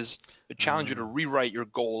guys is, I challenge you to rewrite your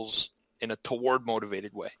goals in a toward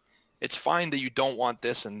motivated way. It's fine that you don't want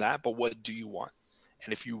this and that, but what do you want?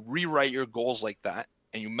 And if you rewrite your goals like that,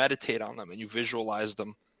 and you meditate on them, and you visualize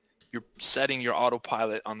them, you're setting your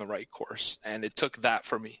autopilot on the right course. And it took that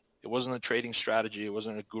for me. It wasn't a trading strategy. It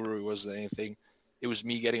wasn't a guru. It wasn't anything. It was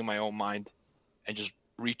me getting my own mind and just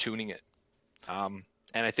retuning it. And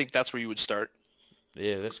I think that's where you would start.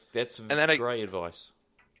 Yeah, that's great advice.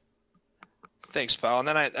 Thanks, pal. And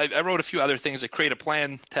then I wrote a few other things. I create a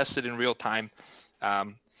plan, test it in real time.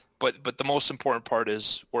 But the most important part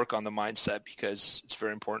is work on the mindset, because it's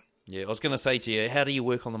very important. Yeah, I was going to say to you, how do you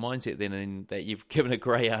work on the mindset then? And that you've given a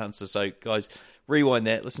great answer. So, guys, rewind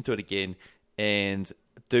that, listen to it again, and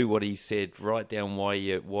do what he said. Write down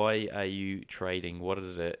why are you trading? What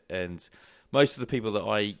is it? And most of the people that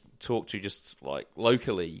I talk to, just like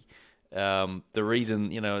locally, the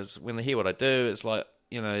reason, is when they hear what I do, it's like,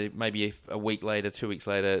 maybe a week later, 2 weeks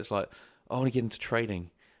later, it's like, I want to get into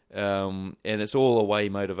trading. and it's all away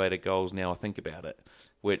motivated goals now I think about it,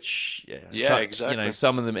 which, exactly.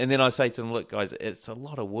 Some of them, and then I say to them, look, guys, it's a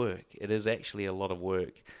lot of work. It is actually a lot of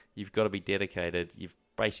work. You've got to be dedicated. You've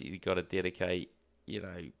basically got to dedicate,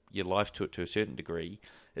 your life to it to a certain degree.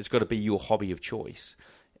 It's got to be your hobby of choice,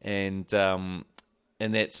 and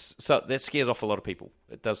that scares off a lot of people.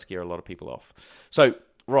 It does scare a lot of people off. So,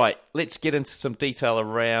 right, let's get into some detail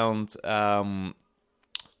around the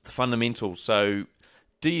fundamentals. So,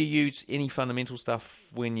 do you use any fundamental stuff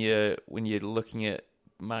when you're looking at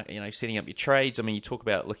setting up your trades? I mean, you talk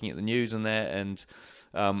about looking at the news and that, and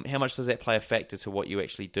how much does that play a factor to what you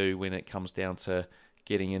actually do when it comes down to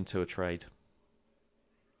getting into a trade?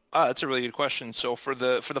 That's a really good question. So for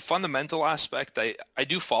the fundamental aspect, I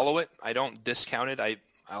do follow it. I don't discount it. I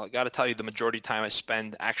got to tell you, the majority of time I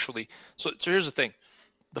spend actually. So here's the thing: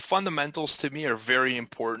 the fundamentals to me are very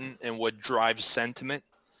important and what drives sentiment.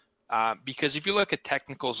 Because if you look at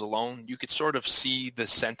technicals alone, you could sort of see the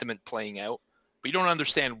sentiment playing out, but you don't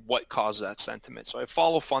understand what caused that sentiment. So I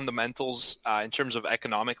follow fundamentals in terms of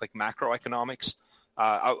economic, like macroeconomics.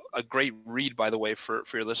 A great read, by the way, for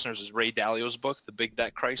your listeners is Ray Dalio's book, The Big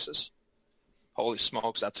Debt Crisis. Holy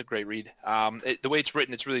smokes, that's a great read. The way it's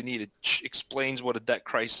written, it's really neat. It explains what a debt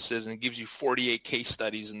crisis is, and it gives you 48 case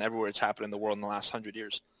studies and everywhere it's happened in the world in the last 100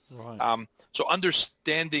 years. Right. So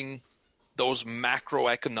understanding those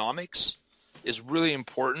macroeconomics is really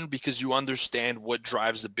important because you understand what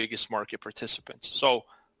drives the biggest market participants. So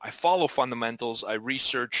I follow fundamentals, I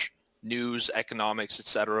research news, economics,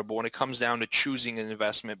 etc. But when it comes down to choosing an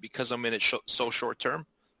investment, because I'm in it so short term,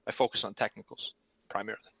 I focus on technicals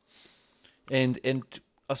primarily. And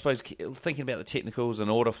I suppose thinking about the technicals and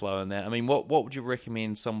order flow and that, I mean, what would you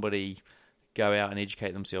recommend somebody go out and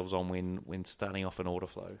educate themselves on when starting off an order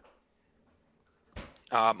flow?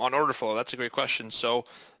 On order flow, that's a great question. So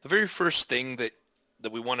the very first thing that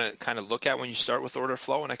we want to kind of look at when you start with order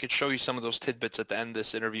flow, and I could show you some of those tidbits at the end of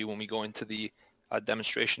this interview when we go into the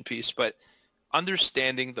demonstration piece, but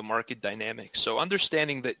understanding the market dynamics. So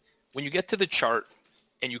understanding that when you get to the chart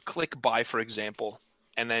and you click buy, for example,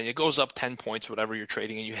 and then it goes up 10 points, whatever you're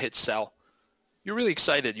trading, and you hit sell, you're really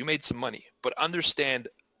excited. You made some money, but understand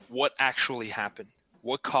what actually happened,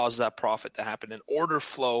 what caused that profit to happen. And order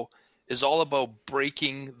flow is all about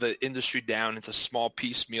breaking the industry down into small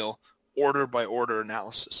piecemeal order by order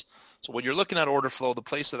analysis. So when you're looking at order flow, the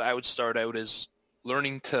place that I would start out is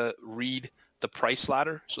learning to read the price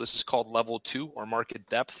ladder. So this is called level 2 or market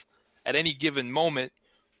depth. At any given moment,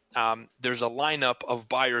 there's a lineup of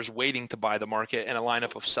buyers waiting to buy the market and a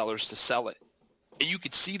lineup of sellers to sell it. And you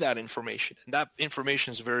could see that information, and that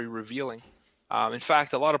information is very revealing. In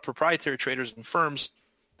fact, a lot of proprietary traders and firms,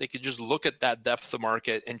 they could just look at that depth of the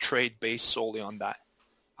market and trade based solely on that.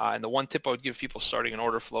 And the one tip I would give people starting an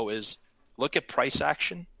order flow is look at price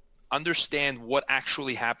action, understand what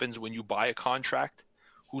actually happens when you buy a contract,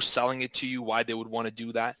 who's selling it to you, why they would want to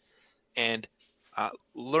do that, and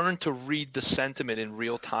learn to read the sentiment in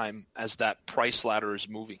real time as that price ladder is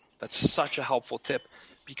moving. That's such a helpful tip,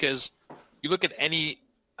 because you look at any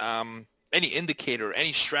indicator,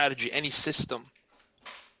 any strategy, any system,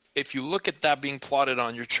 if you look at that being plotted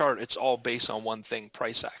on your chart, it's all based on one thing,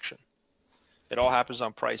 price action. It all happens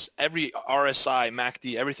on price. Every RSI,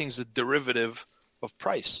 MACD, everything's a derivative of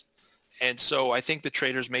price. And so I think the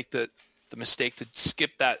traders make the mistake to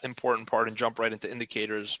skip that important part and jump right into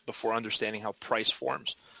indicators before understanding how price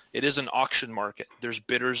forms. It is an auction market. There's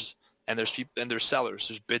bidders and there's sellers.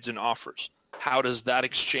 There's bids and offers. How does that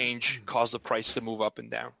exchange cause the price to move up and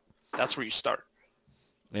down? That's where you start.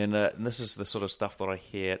 And this is the sort of stuff that I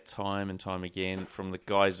hear time and time again from the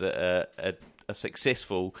guys that are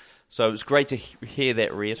successful. So it's great to hear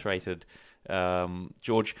that reiterated,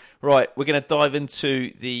 George. Right, we're going to dive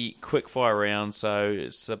into the quickfire round. So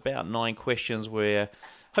it's about 9 questions where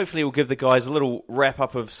hopefully we'll give the guys a little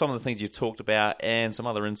wrap-up of some of the things you've talked about and some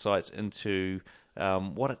other insights into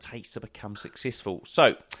what it takes to become successful.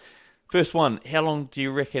 So first one, how long do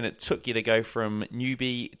you reckon it took you to go from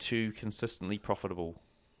newbie to consistently profitable?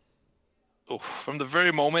 From the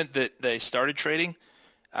very moment that I started trading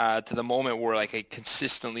to the moment where like I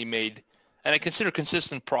consistently made, and I consider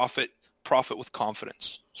consistent profit with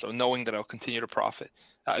confidence. So knowing that I'll continue to profit,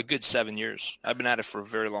 a good 7 years. I've been at it for a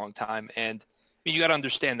very long time. And I mean, you got to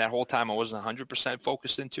understand that whole time I wasn't 100%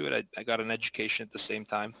 focused into it. I got an education at the same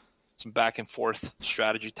time, some back and forth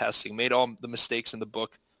strategy testing, made all the mistakes in the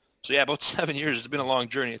book. So yeah, about 7 years. It's been a long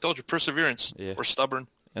journey. I told you, perseverance. Yeah. We're stubborn.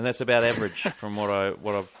 And that's about average from what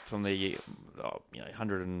I've from the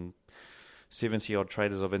 170 odd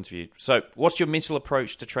traders I've interviewed. So, what's your mental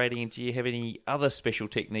approach to trading, and do you have any other special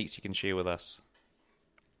techniques you can share with us?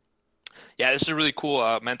 Yeah, this is a really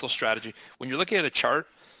cool mental strategy. When you're looking at a chart,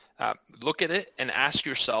 look at it and ask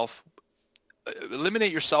yourself,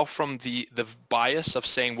 eliminate yourself from the bias of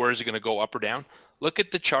saying where is it going to go up or down. Look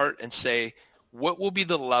at the chart and say, what will be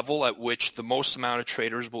the level at which the most amount of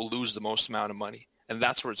traders will lose the most amount of money? And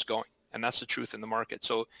that's where it's going. And that's the truth in the market.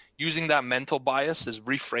 So using that mental bias is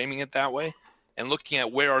reframing it that way and looking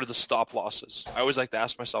at where are the stop losses. I always like to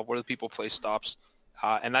ask myself, where do people place stops?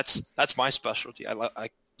 And that's my specialty. I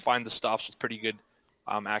find the stops with pretty good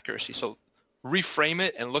accuracy. So reframe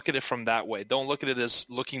it and look at it from that way. Don't look at it as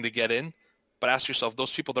looking to get in, but ask yourself,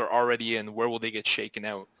 those people that are already in, where will they get shaken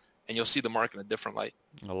out? And you'll see the market in a different light.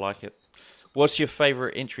 I like it. What's your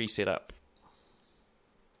favorite entry setup?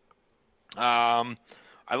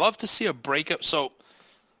 I love to see a breakup. So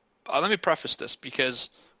let me preface this, because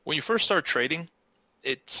when you first start trading,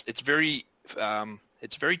 it's very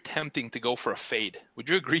tempting to go for a fade. Would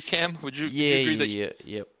you agree, Cam? Would you agree that?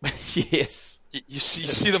 Yep. Yes. You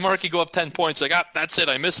see the market go up 10 points, like, that's it,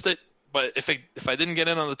 I missed it. But if I didn't get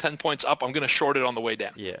in on the 10 points up, I'm going to short it on the way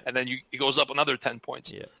down. Yeah. And then it goes up another 10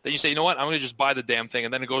 points. Yeah. Then you say, you know what, I'm going to just buy the damn thing,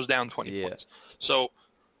 and then it goes down 20 points.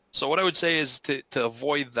 So what I would say is to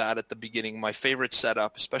avoid that at the beginning, my favorite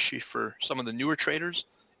setup, especially for some of the newer traders,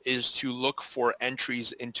 is to look for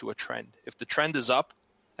entries into a trend. If the trend is up,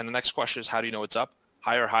 and the next question is, how do you know it's up?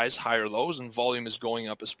 Higher highs, higher lows, and volume is going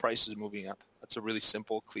up as price is moving up. That's a really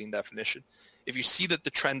simple, clean definition. If you see that the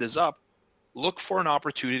trend is up, look for an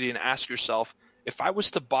opportunity and ask yourself, if I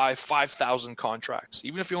was to buy 5,000 contracts,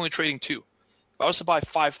 even if you're only trading 2, if I was to buy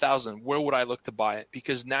 5,000, where would I look to buy it?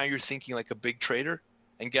 Because now you're thinking like a big trader.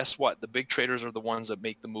 And guess what? The big traders are the ones that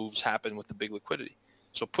make the moves happen with the big liquidity.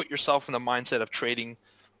 So put yourself in the mindset of trading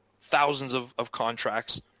thousands of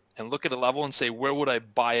contracts and look at a level and say, where would I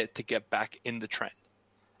buy it to get back in the trend?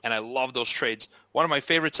 And I love those trades. One of my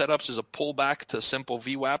favorite setups is a pullback to a simple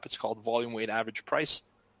VWAP. It's called volume weight average price.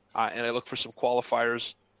 And I look for some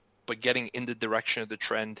qualifiers, but getting in the direction of the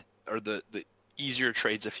trend, or the easier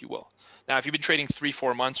trades, if you will. Now, if you've been trading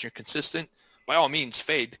 3-4 months and you're consistent, by all means,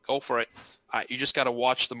 fade. Go for it. You just got to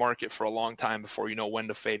watch the market for a long time before you know when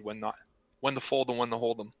to fade, when not, when to fold and when to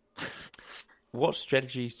hold them. What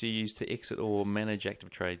strategies do you use to exit or manage active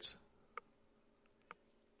trades?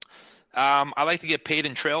 I like to get paid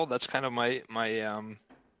and trail. That's kind of my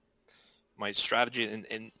strategy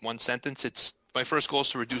in one sentence. It's my first goal is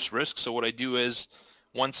to reduce risk. So what I do is,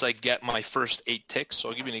 once I get my first 8 ticks, so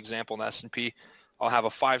I'll give you an example in S&P, I'll have a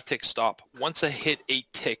 5-tick stop. Once I hit 8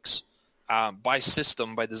 ticks, by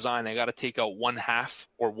system, by design, I got to take out 1/2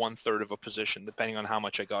 or 1/3 of a position, depending on how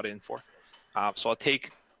much I got in for. So I'll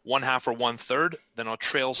take 1/2 or 1/3, then I'll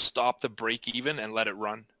trail stop to break even and let it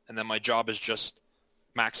run. And then my job is just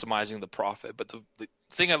maximizing the profit. But the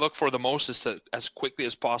thing I look for the most is to, as quickly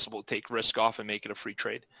as possible, take risk off and make it a free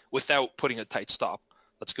trade without putting a tight stop.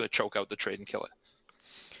 That's going to choke out the trade and kill it.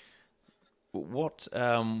 What's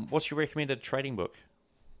your recommended trading book?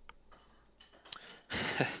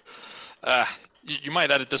 You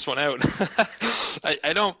might edit this one out.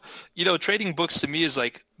 I don't, trading books to me is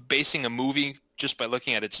like basing a movie just by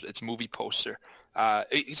looking at its movie poster.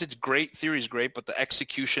 It's great, theory is great, but the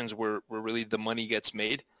executions where really the money gets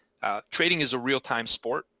made. Trading is a real-time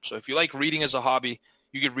sport. So if you like reading as a hobby,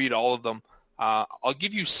 you could read all of them. I'll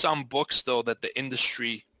give you some books, though, that the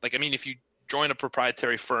industry, if you join a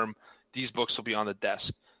proprietary firm, these books will be on the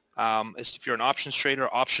desk. If you're an options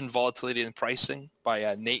trader, Option Volatility and Pricing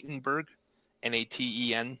by Nathan Berg,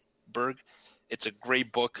 Naten Berg. It's a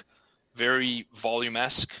great book, very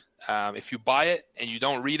volume-esque. If you buy it and you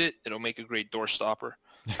don't read it, it'll make a great door stopper.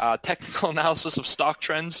 Technical Analysis of Stock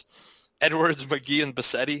Trends, Edwards, McGee, and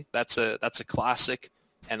Bassetti. That's a classic.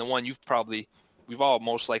 And the one we've all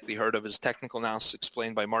most likely heard of is Technical Analysis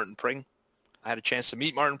Explained by Martin Pring. I had a chance to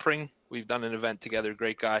meet Martin Pring. We've done an event together.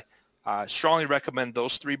 Great guy. Strongly recommend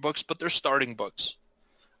those 3 books, but they're starting books.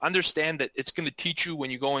 Understand that it's going to teach you when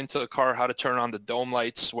you go into a car how to turn on the dome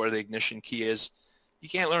lights, where the ignition key is. You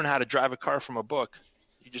can't learn how to drive a car from a book.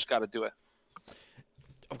 You just got to do it.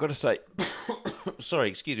 I've got to say, sorry,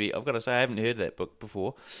 excuse me. I've got to say I haven't heard that book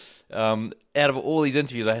before. Out of all these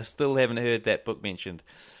interviews, I still haven't heard that book mentioned.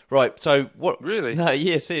 Right, so what? Really? No,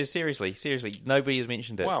 yeah, seriously. Nobody has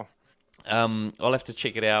mentioned it. Wow. I'll have to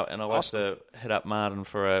check it out, and I'll have to hit up Martin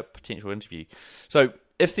for a potential interview. So,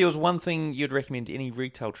 if there was one thing you'd recommend any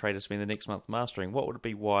retail trader spend the next month mastering, what would it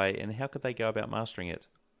be, why, and how could they go about mastering it?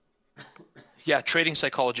 Yeah, trading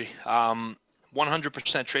psychology.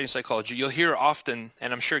 100% trading psychology. You'll hear often,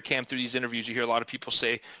 and I'm sure, Cam, through these interviews, you hear a lot of people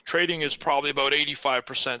say, trading is probably about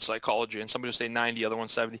 85% psychology, and somebody will say 90, other one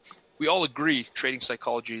 70. We all agree trading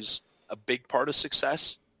psychology is a big part of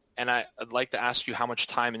success, And I'd like to ask you how much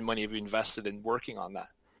time and money have you invested in working on that?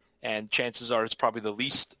 And chances are it's probably the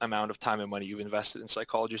least amount of time and money you've invested in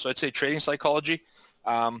psychology. So I'd say trading psychology.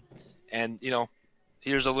 And, you know,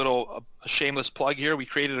 here's a shameless plug here. We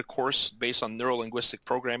created a course based on neuro-linguistic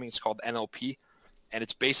programming. It's called NLP. And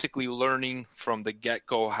it's basically learning from the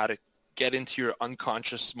get-go how to get into your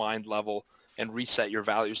unconscious mind level and reset your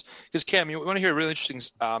values. Because, Cam, you want to hear a really interesting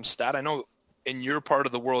stat? I know in your part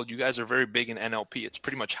of the world, you guys are very big in NLP. It's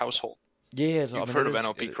pretty much household. Yeah. You've heard of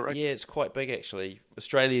NLP, correct? Yeah, it's quite big, actually.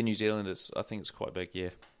 Australia, New Zealand, I think it's quite big, yeah.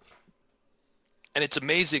 And it's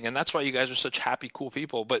amazing, and that's why you guys are such happy, cool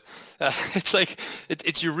people. But it's like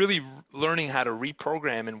you're really learning how to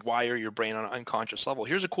reprogram and wire your brain on an unconscious level.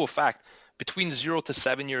 Here's a cool fact. Between 0 to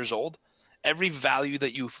 7 years old, every value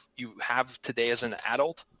that you have today as an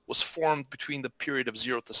adult was formed between the period of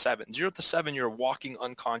 0 to 7. 0 to 7, you're a walking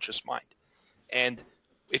unconscious mind. And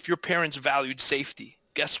if your parents valued safety,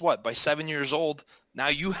 guess what? By 7 years old, now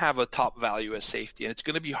you have a top value as safety. And it's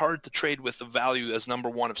going to be hard to trade with the value as number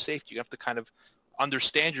one of safety. You have to kind of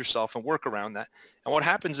understand yourself and work around that. And what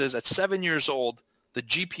happens is at 7 years old, the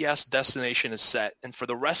GPS destination is set. And for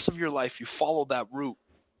the rest of your life, you follow that route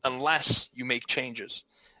unless you make changes.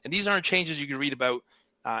 And these aren't changes you can read about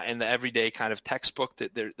in the everyday kind of textbook.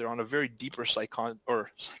 That they're on a very deeper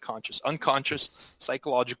unconscious,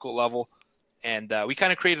 psychological level. And we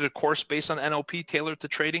kind of created a course based on NLP tailored to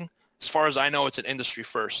trading. As far as I know, it's an industry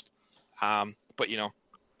first. But, you know,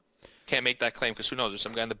 can't make that claim because who knows?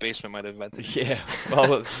 Some guy in the basement might have invented it. Yeah,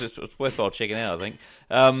 well, it's worthwhile checking out, I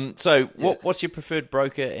think. What's your preferred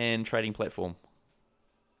broker and trading platform?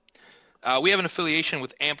 We have an affiliation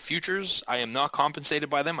with AMP Futures. I am not compensated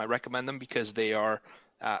by them. I recommend them because they are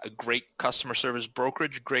a great customer service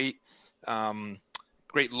brokerage, great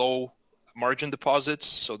low margin deposits,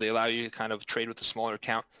 so they allow you to kind of trade with a smaller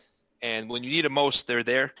account. And when you need it most, they're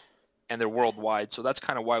there, and they're worldwide. So that's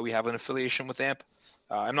kind of why we have an affiliation with AMP.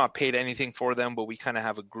 I'm not paid anything for them, but we kind of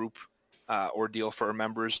have a group ordeal for our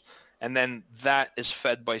members. And then that is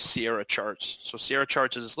fed by Sierra Charts. So Sierra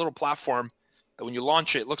Charts is this little platform that when you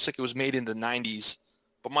launch it, it looks like it was made in the 90s.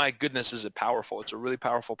 But my goodness, is it powerful. It's a really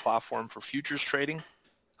powerful platform for futures trading.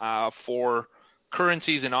 For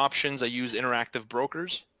currencies and options, I use Interactive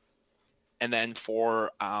Brokers. And then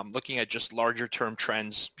for looking at just larger term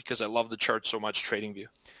trends, because I love the chart so much, TradingView.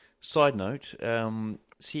 Side note,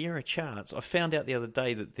 Sierra Charts, I found out the other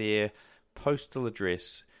day that their postal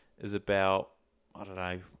address is about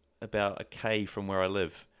a K from where I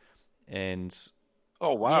live. And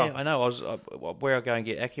oh, wow. Yeah, I know. Where I go and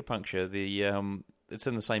get acupuncture, it's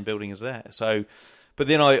in the same building as that. So, but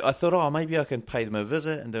then I thought, maybe I can pay them a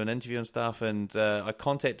visit and do an interview and stuff. And I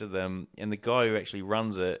contacted them, and the guy who actually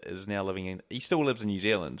runs it is now he still lives in New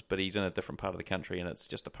Zealand, but he's in a different part of the country, and it's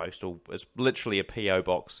just it's literally a PO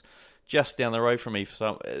box just down the road from me.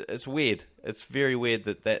 So it's weird. It's very weird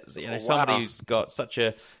that somebody who's got such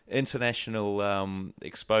a international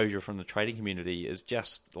exposure from the trading community is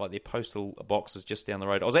just like their postal box is just down the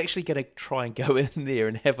road. I was actually going to try and go in there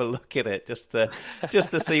and have a look at it just to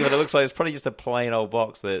see what it looks like. It's probably just a plain old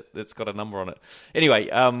box that's got a number on it. Anyway,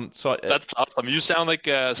 so that's awesome. You sound like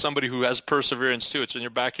somebody who has perseverance too. It's in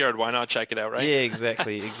your backyard. Why not check it out, right? Yeah,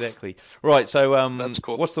 exactly. Right. So that's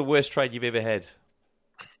cool. What's the worst trade you've ever had?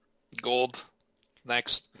 Gold.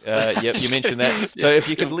 Next. Yep, you mentioned that. So if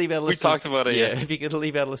you could leave our listeners, we talked about it. Yeah. If you could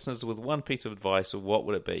leave our listeners with one piece of advice, what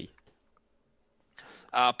would it be?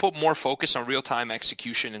 Put more focus on real-time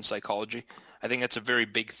execution in psychology. I think that's a very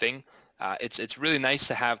big thing. It's really nice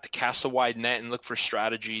to cast a wide net and look for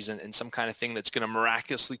strategies and some kind of thing that's going to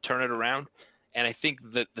miraculously turn it around. And I think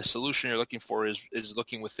that the solution you're looking for is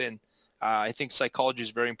looking within. I think psychology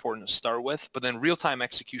is very important to start with, but then real-time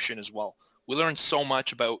execution as well. We learn so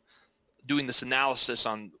much about doing this analysis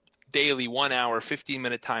on daily, 1 hour,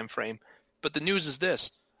 15-minute time frame. But the news is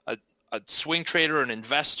this. A swing trader, an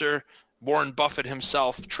investor, Warren Buffett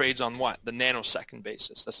himself trades on what? The nanosecond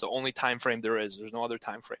basis. That's the only time frame there is. There's no other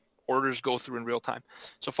time frame. Orders go through in real time.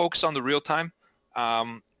 So focus on the real time.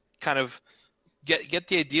 Kind of get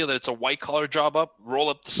the idea that it's a white-collar job up, roll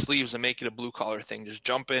up the sleeves and make it a blue-collar thing. Just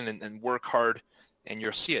jump in and work hard, and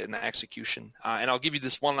you'll see it in the execution. And I'll give you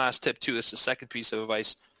this one last tip, too. This is the second piece of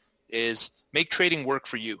advice. Is make trading work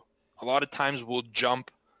for you. A lot of times we'll jump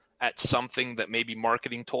at something that maybe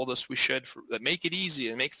marketing told us we should, that make it easy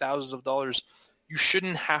and make thousands of dollars. You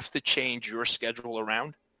shouldn't have to change your schedule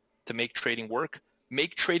around to make trading work.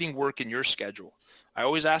 Make trading work in your schedule. I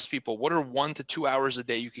always ask people, what are 1 to 2 hours a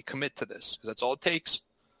day you could commit to this? Because that's all it takes.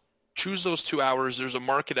 Choose those 2 hours. There's a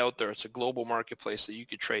market out there. It's a global marketplace that you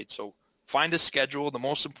could trade. So find a schedule. The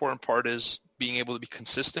most important part is being able to be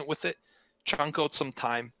consistent with it. chunk out some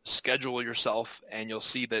time, schedule yourself, and you'll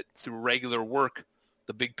see that through regular work,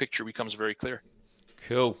 the big picture becomes very clear.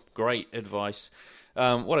 Cool. Great advice.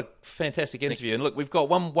 What a fantastic interview. And look, we've got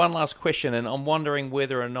one last question, and I'm wondering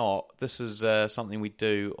whether or not this is something we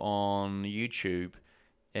do on YouTube.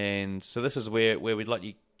 And so this is where we'd like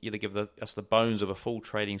you to give us the bones of a full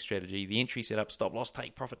trading strategy, the entry setup, stop loss,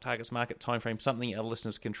 take profit, targets, market, time frame, something our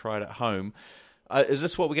listeners can try it at home. Is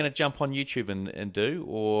this what we're going to jump on YouTube and do,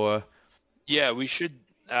 or? Yeah, we should.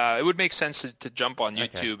 It would make sense to jump on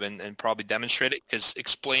YouTube and probably demonstrate it, because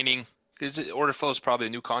order flow is probably a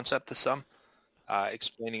new concept to some.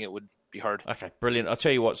 Explaining it would be hard. Okay, brilliant. I'll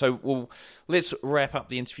tell you what. So let's wrap up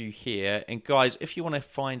the interview here. And guys, if you want to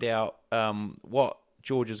find out what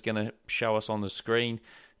George is going to show us on the screen,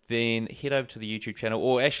 then head over to the YouTube channel,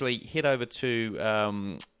 or actually head over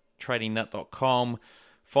to tradingnut.com.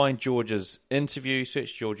 Find George's interview,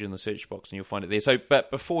 search George in the search box, and you'll find it there. So, but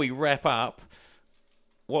before we wrap up,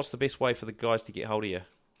 what's the best way for the guys to get hold of you?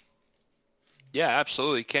 Yeah,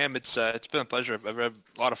 absolutely, Cam. It's been a pleasure. I've had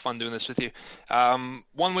a lot of fun doing this with you.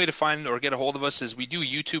 One way to find or get a hold of us is we do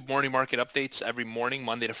YouTube morning market updates every morning,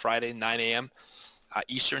 Monday to Friday, 9 a.m.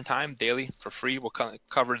 Eastern time, daily, for free. We'll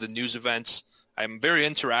cover the news events. I'm very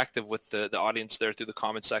interactive with the audience there through the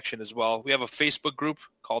comment section as well. We have a Facebook group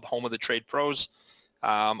called Home of the Trade Pros.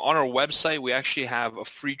 On our website, we actually have a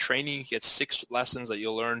free training. You get 6 lessons that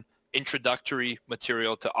you'll learn, introductory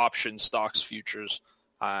material to options, stocks, futures,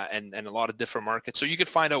 and a lot of different markets. So you can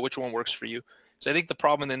find out which one works for you. So I think the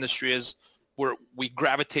problem in the industry is we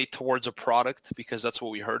gravitate towards a product because that's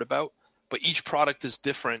what we heard about. But each product is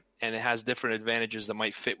different, and it has different advantages that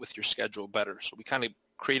might fit with your schedule better. So we kind of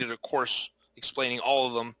created a course explaining all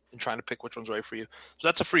of them and trying to pick which one's right for you. So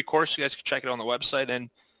that's a free course. You guys can check it on the website. And,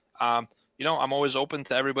 I'm always open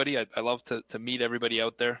to everybody. I love to meet everybody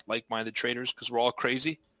out there, like-minded traders, because we're all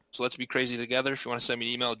crazy. So let's be crazy together. If you want to send me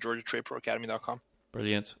an email, george@tradeproacademy.com.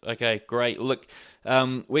 Brilliant. Okay, great. Look,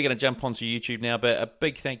 we're going to jump onto YouTube now, but a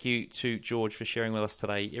big thank you to George for sharing with us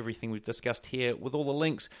today. Everything we've discussed here with all the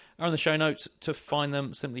links are in the show notes. To find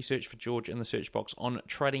them, simply search for George in the search box on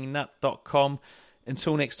tradingnut.com.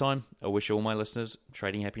 Until next time, I wish all my listeners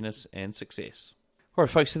trading happiness and success. All right,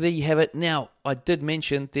 folks, so there you have it. Now, I did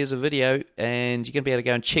mention there's a video, and you're going to be able to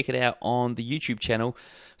go and check it out on the YouTube channel.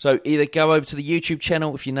 So either go over to the YouTube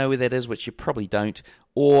channel, if you know where that is, which you probably don't,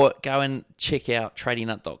 or go and check out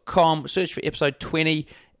tradingnut.com, search for episode 20,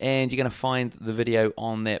 and you're going to find the video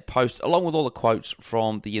on that post, along with all the quotes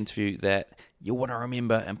from the interview that you'll want to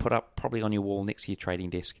remember and put up probably on your wall next to your trading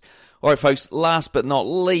desk. All right, folks, last but not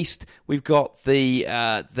least, we've got the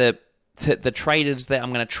traders that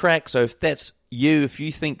I'm going to track. So if that's you, if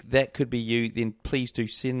you think that could be you, then please do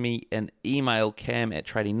send me an email,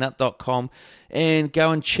 cam@tradingnut.com, and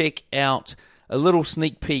go and check out a little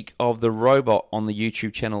sneak peek of the robot on the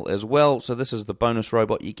YouTube channel as well. So this is the bonus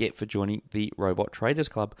robot you get for joining the Robot Traders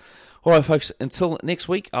Club. All right, folks, until next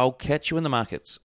week, I'll catch you in the markets.